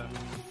 we gotta.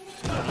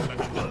 I don't know if I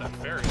can get that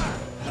fairy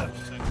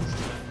thing this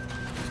time.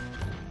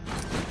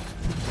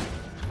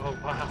 Oh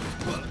wow.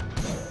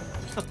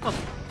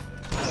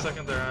 For a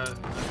second there, I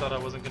thought I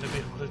wasn't gonna be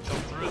able to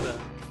jump through that.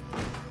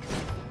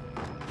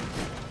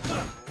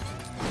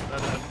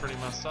 That'd have been pretty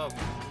messed up.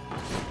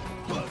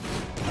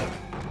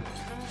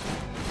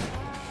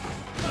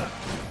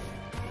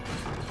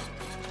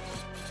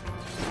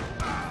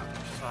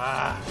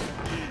 Ah!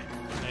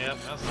 Yep,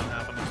 that's not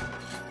happening.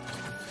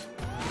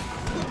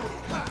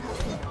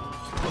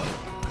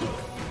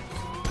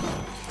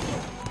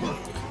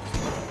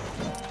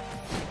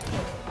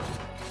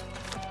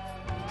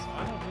 So I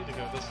don't need to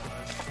go this way.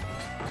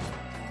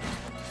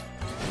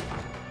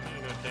 I need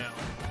to go down.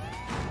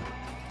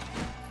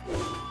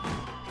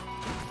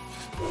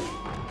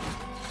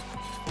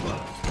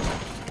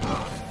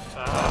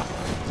 Ah!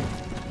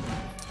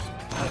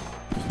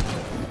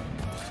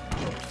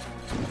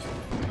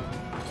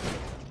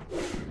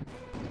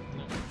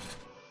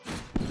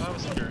 I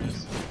was curious.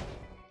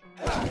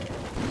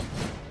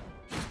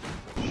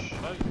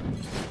 Shite.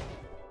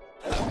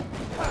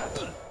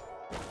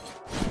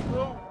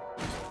 Whoa!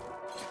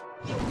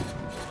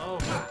 Oh.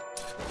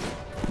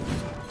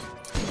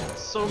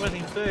 So many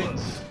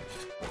things.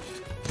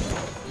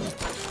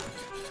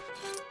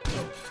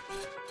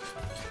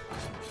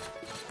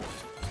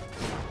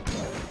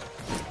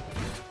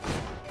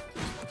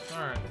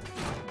 Alright.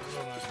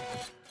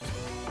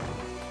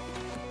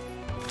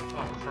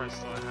 Oh Christ,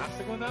 do I have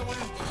to go that way?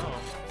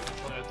 Oh.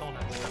 Actually, I don't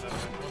have to go that way.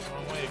 I went the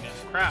wrong way again.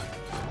 Crap!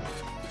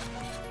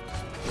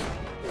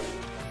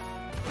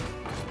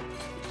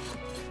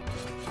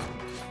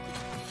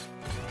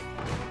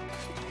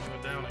 I'll go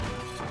down again.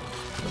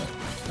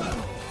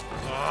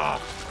 Ah!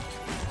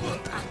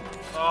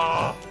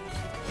 Ah!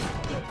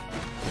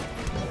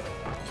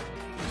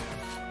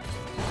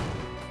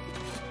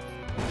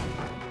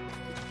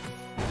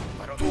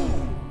 Oh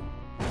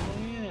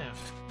yeah.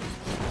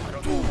 I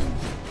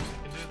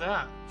can do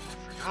that. I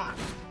forgot.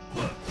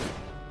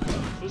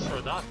 Boost for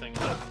a dot thing.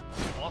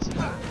 Awesome.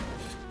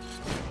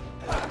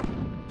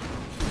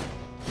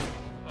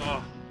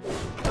 Oh.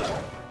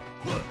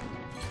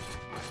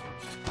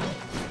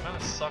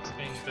 Kinda sucks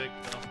being big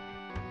though.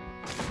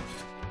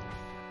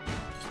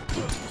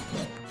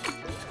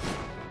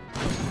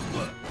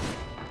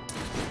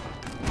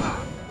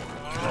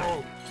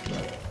 Oh!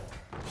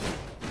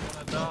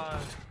 I'm gonna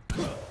die.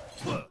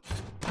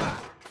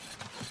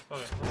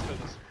 Okay, let's do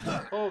this.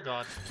 Oh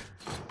god.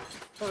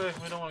 Okay,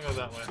 we don't want to go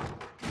that way.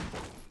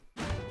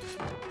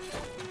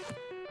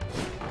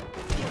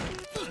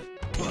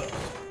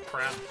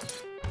 Crap.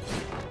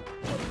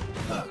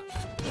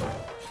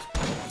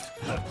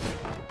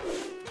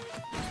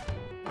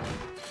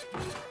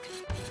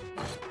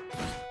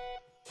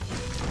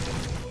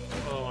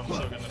 Oh, I'm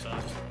so gonna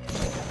die.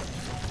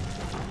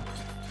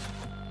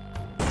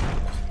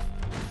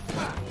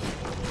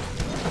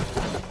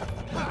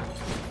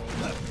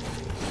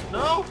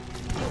 No!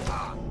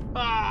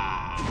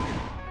 Ah!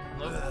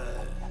 Nope.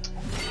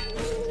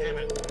 Damn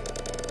it.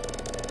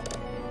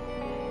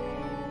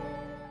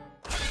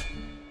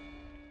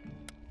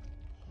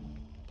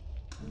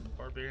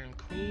 Barbarian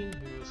Queen,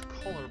 who is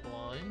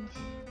colorblind.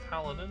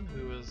 Paladin,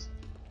 who is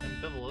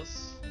ambivalous.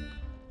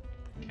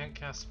 Can't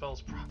cast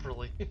spells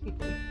properly.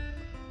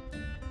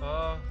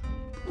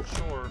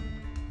 Sure.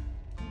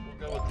 We'll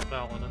go with the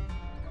Paladin.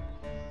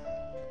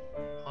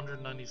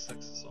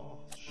 196 is all.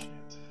 Shit.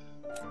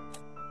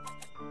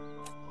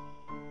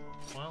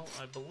 Well,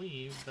 I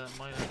believe that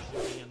might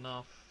actually be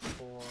enough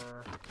for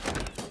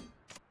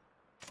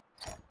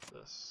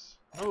this.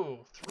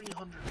 No,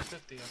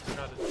 350. I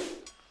forgot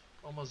it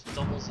almost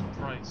doubles in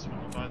price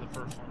when you buy the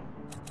first one.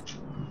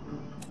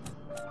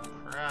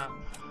 Crap.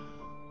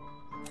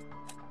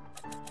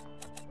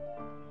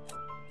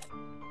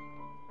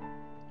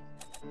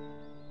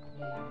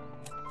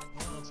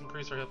 Well, let's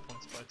increase our hit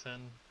points by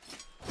 10.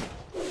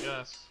 I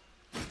guess.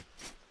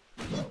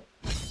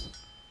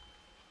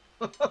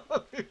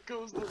 It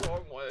goes the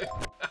wrong way.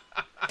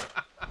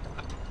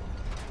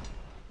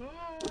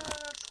 Oh,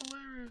 that's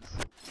hilarious.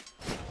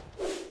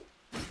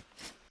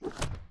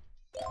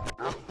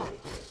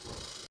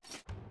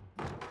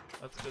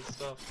 That's good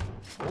stuff.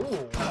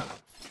 Oh!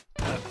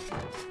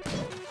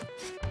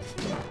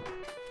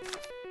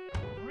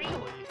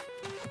 Really?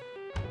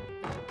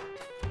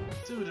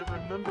 Dude, it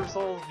remembers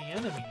all of the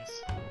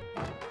enemies.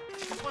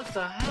 What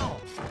the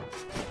hell?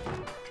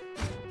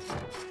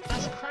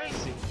 That's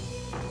crazy.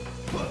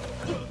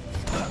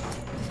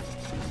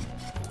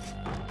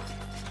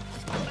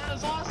 That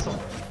is awesome.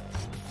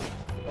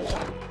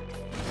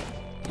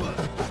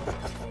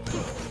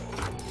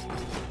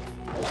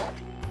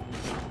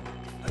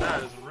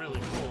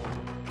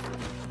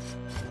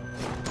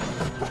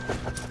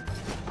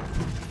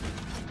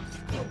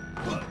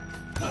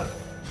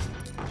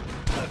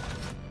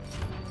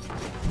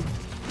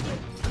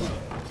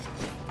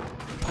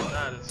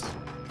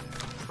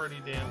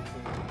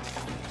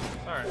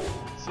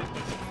 see if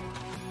we can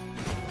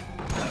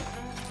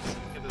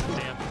get this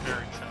damn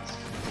fairy chest,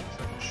 so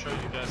I can show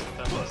you guys what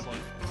that looks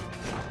like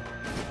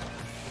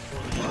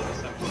before the end of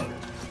this episode.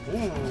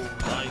 Ooh,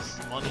 nice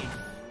money.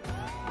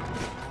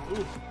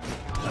 Ooh.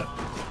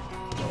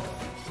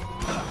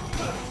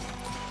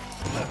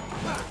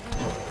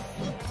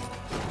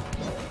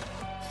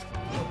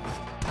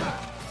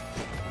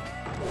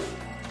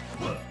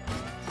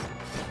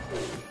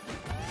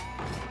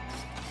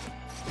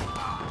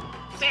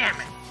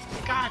 Damn it!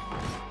 God!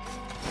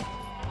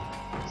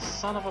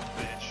 Son of a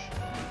bitch.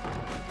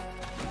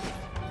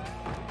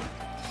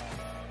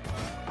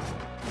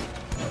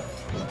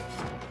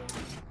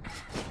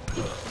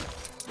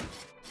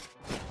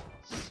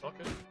 Suck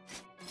it.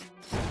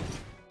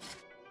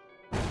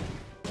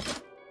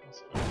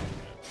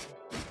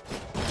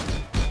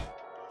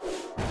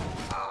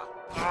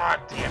 Ah,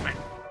 damn it!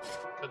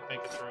 Couldn't make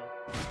it through.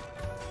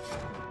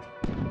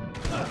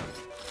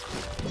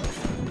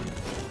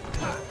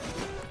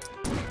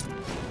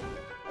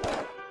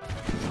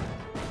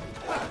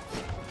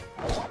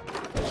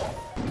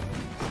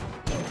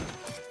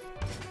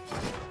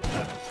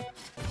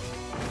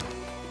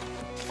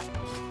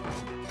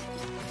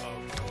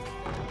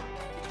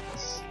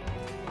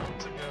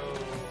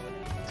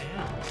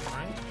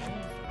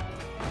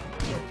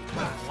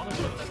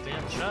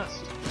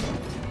 Chest.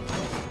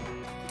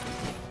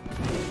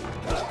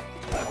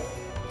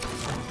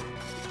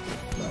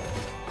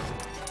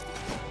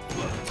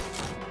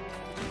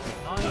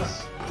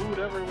 Nice food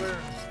everywhere.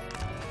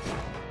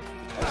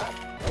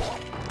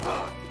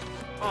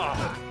 Oh,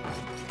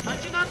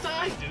 how'd you not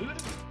die,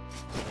 dude?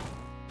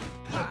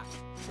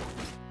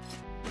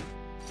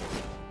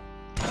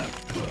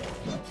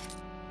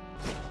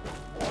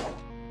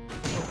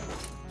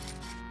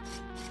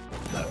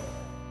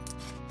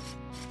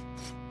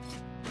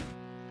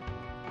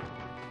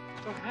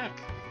 What the heck?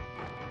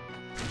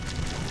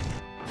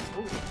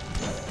 Ooh.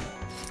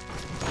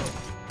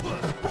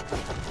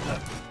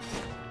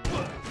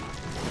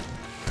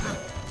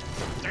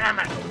 Damn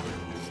it!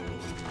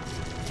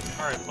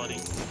 Alright, buddy.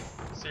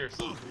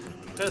 Seriously.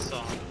 Piss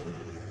off.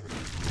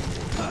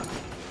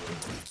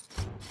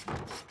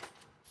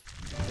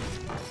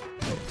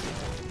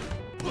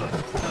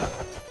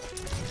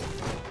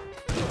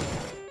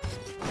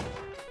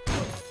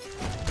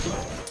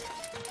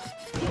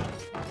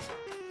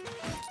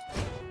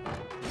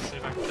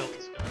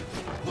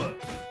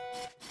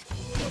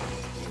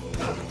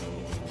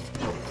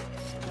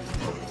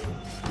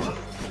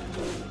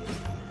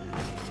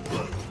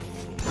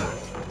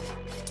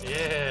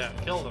 Yeah,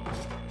 killed him.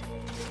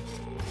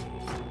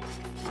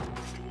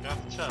 Got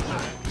the chest,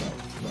 right?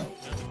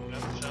 Yep,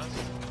 got the chest.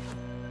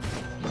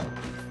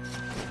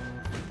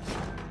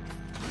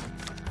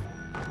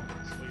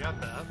 So we got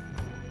that.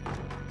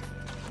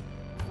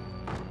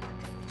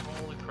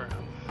 Holy crap.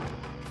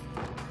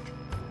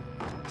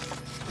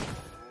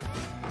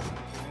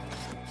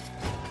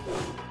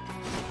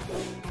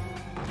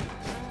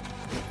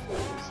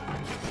 So we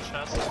can get the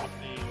chest with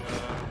the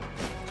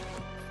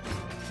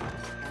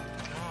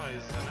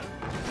guys in it.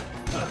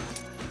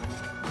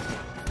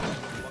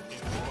 Lucky.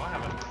 Do I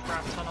have a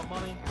crap ton of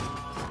money?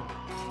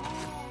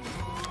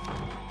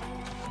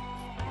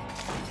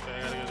 Okay, I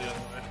gotta go the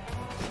other way.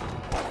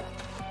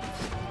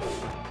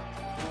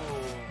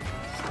 Ooh.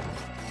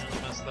 Nearly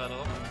messed that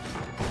up.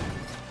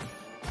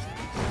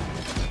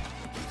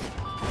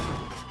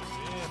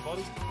 Yeah,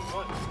 buddy.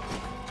 What?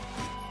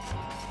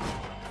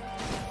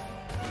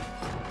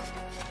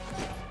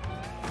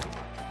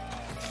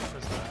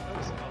 Where's that? That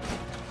was up.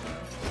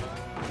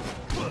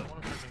 I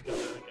wonder if I can get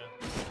that again.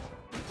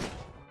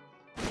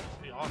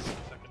 It'd be awesome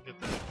if I could get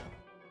that again.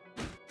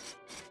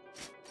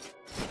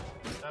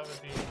 That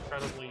would be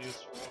incredibly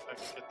useful if I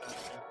could get that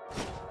again.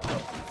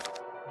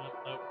 Nope,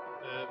 nope.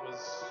 It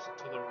was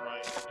to the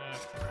right. Eh,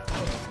 crap.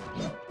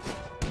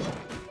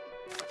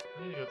 I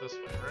need to go this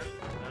way, right?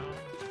 No?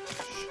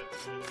 Shit, I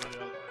need to go the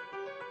other way.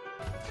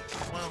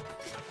 Well,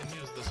 I can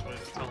use this way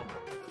to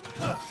teleport.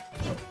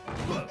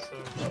 So,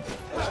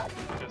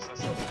 I guess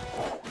that's not a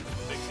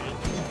big deal.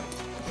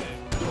 Okay,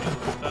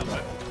 that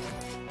way.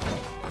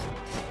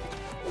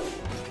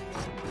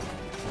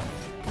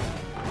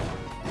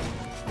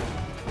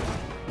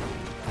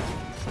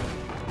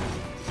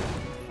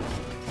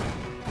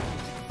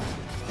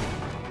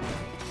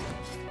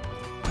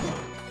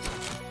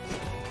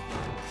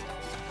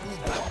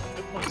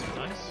 Good points are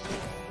nice.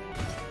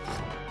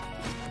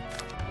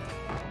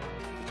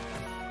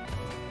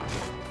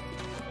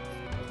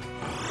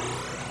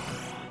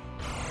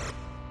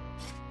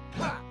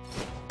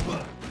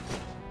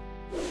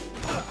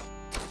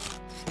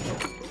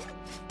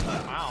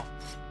 Wow.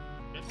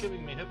 It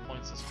giving me hit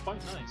points is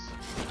quite nice.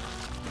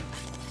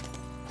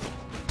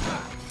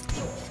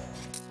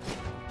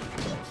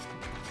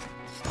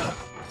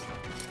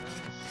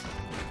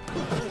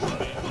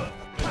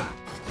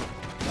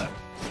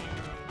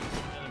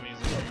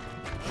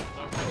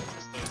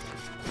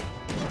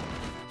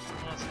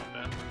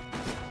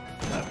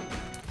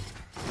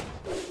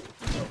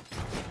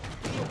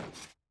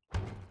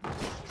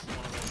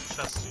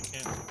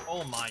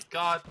 Oh my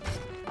god!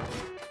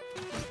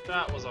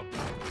 That was a...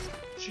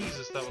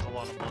 Jesus, that was a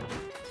lot of money.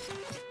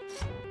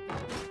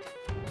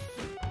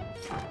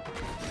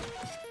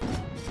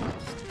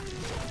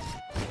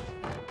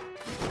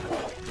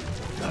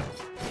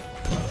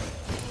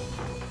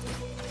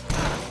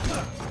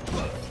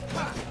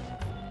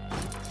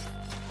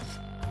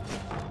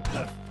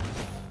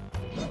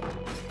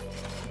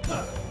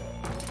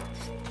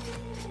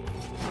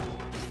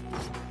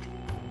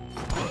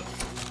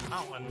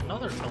 Ow,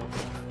 another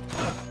teleporter.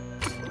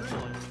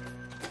 Really?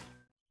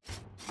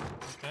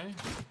 Okay.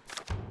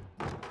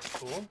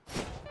 Cool.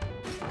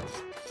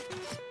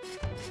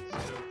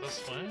 Let's do it this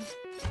way.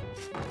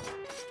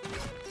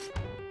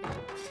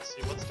 Let's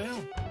see what's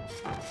down.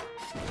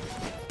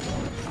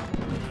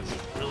 That's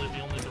really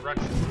the only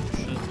direction for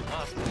shit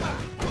left.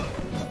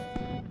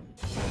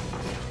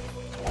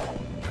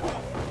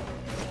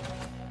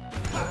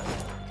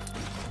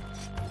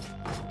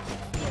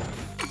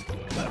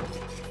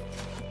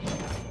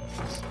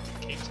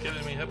 Keeps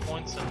giving me hit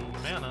points and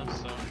mana,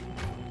 so...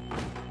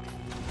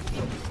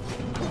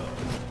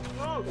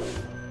 Oh!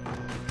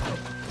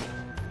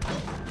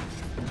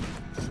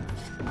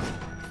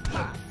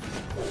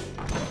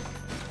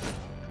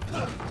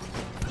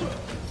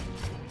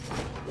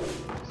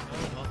 So,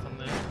 nothing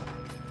there.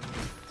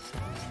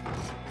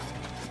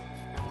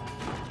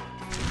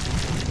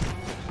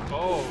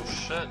 Oh,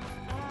 shit.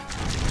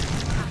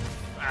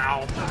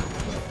 Ow.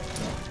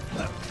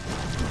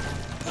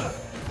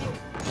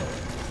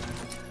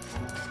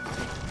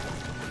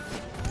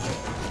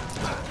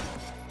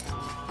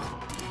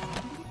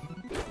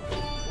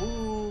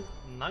 Ooh,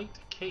 Knight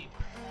Cape.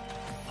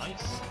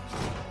 Nice.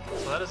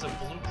 So that is a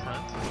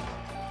blueprint.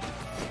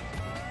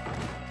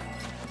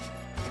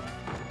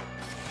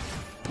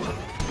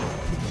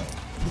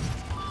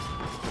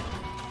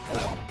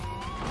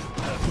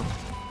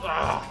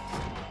 Ah!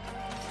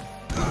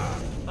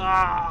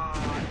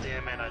 Ah!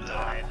 Damn it, I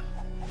died.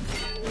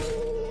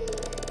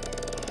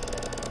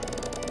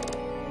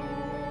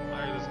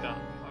 I just got a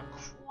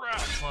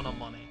crap ton of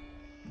money.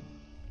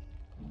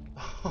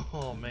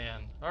 Oh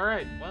man.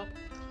 Alright, well,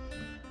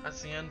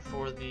 that's the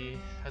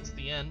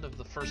end of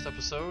the first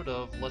episode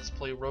of Let's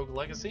Play Rogue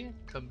Legacy.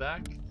 Come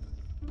back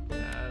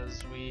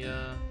as we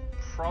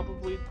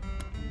probably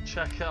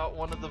check out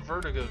one of the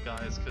Vertigo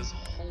guys, because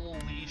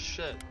holy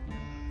shit.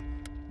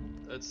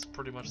 It's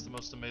pretty much the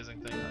most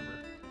amazing thing ever.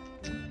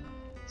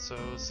 So,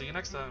 see you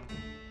next time.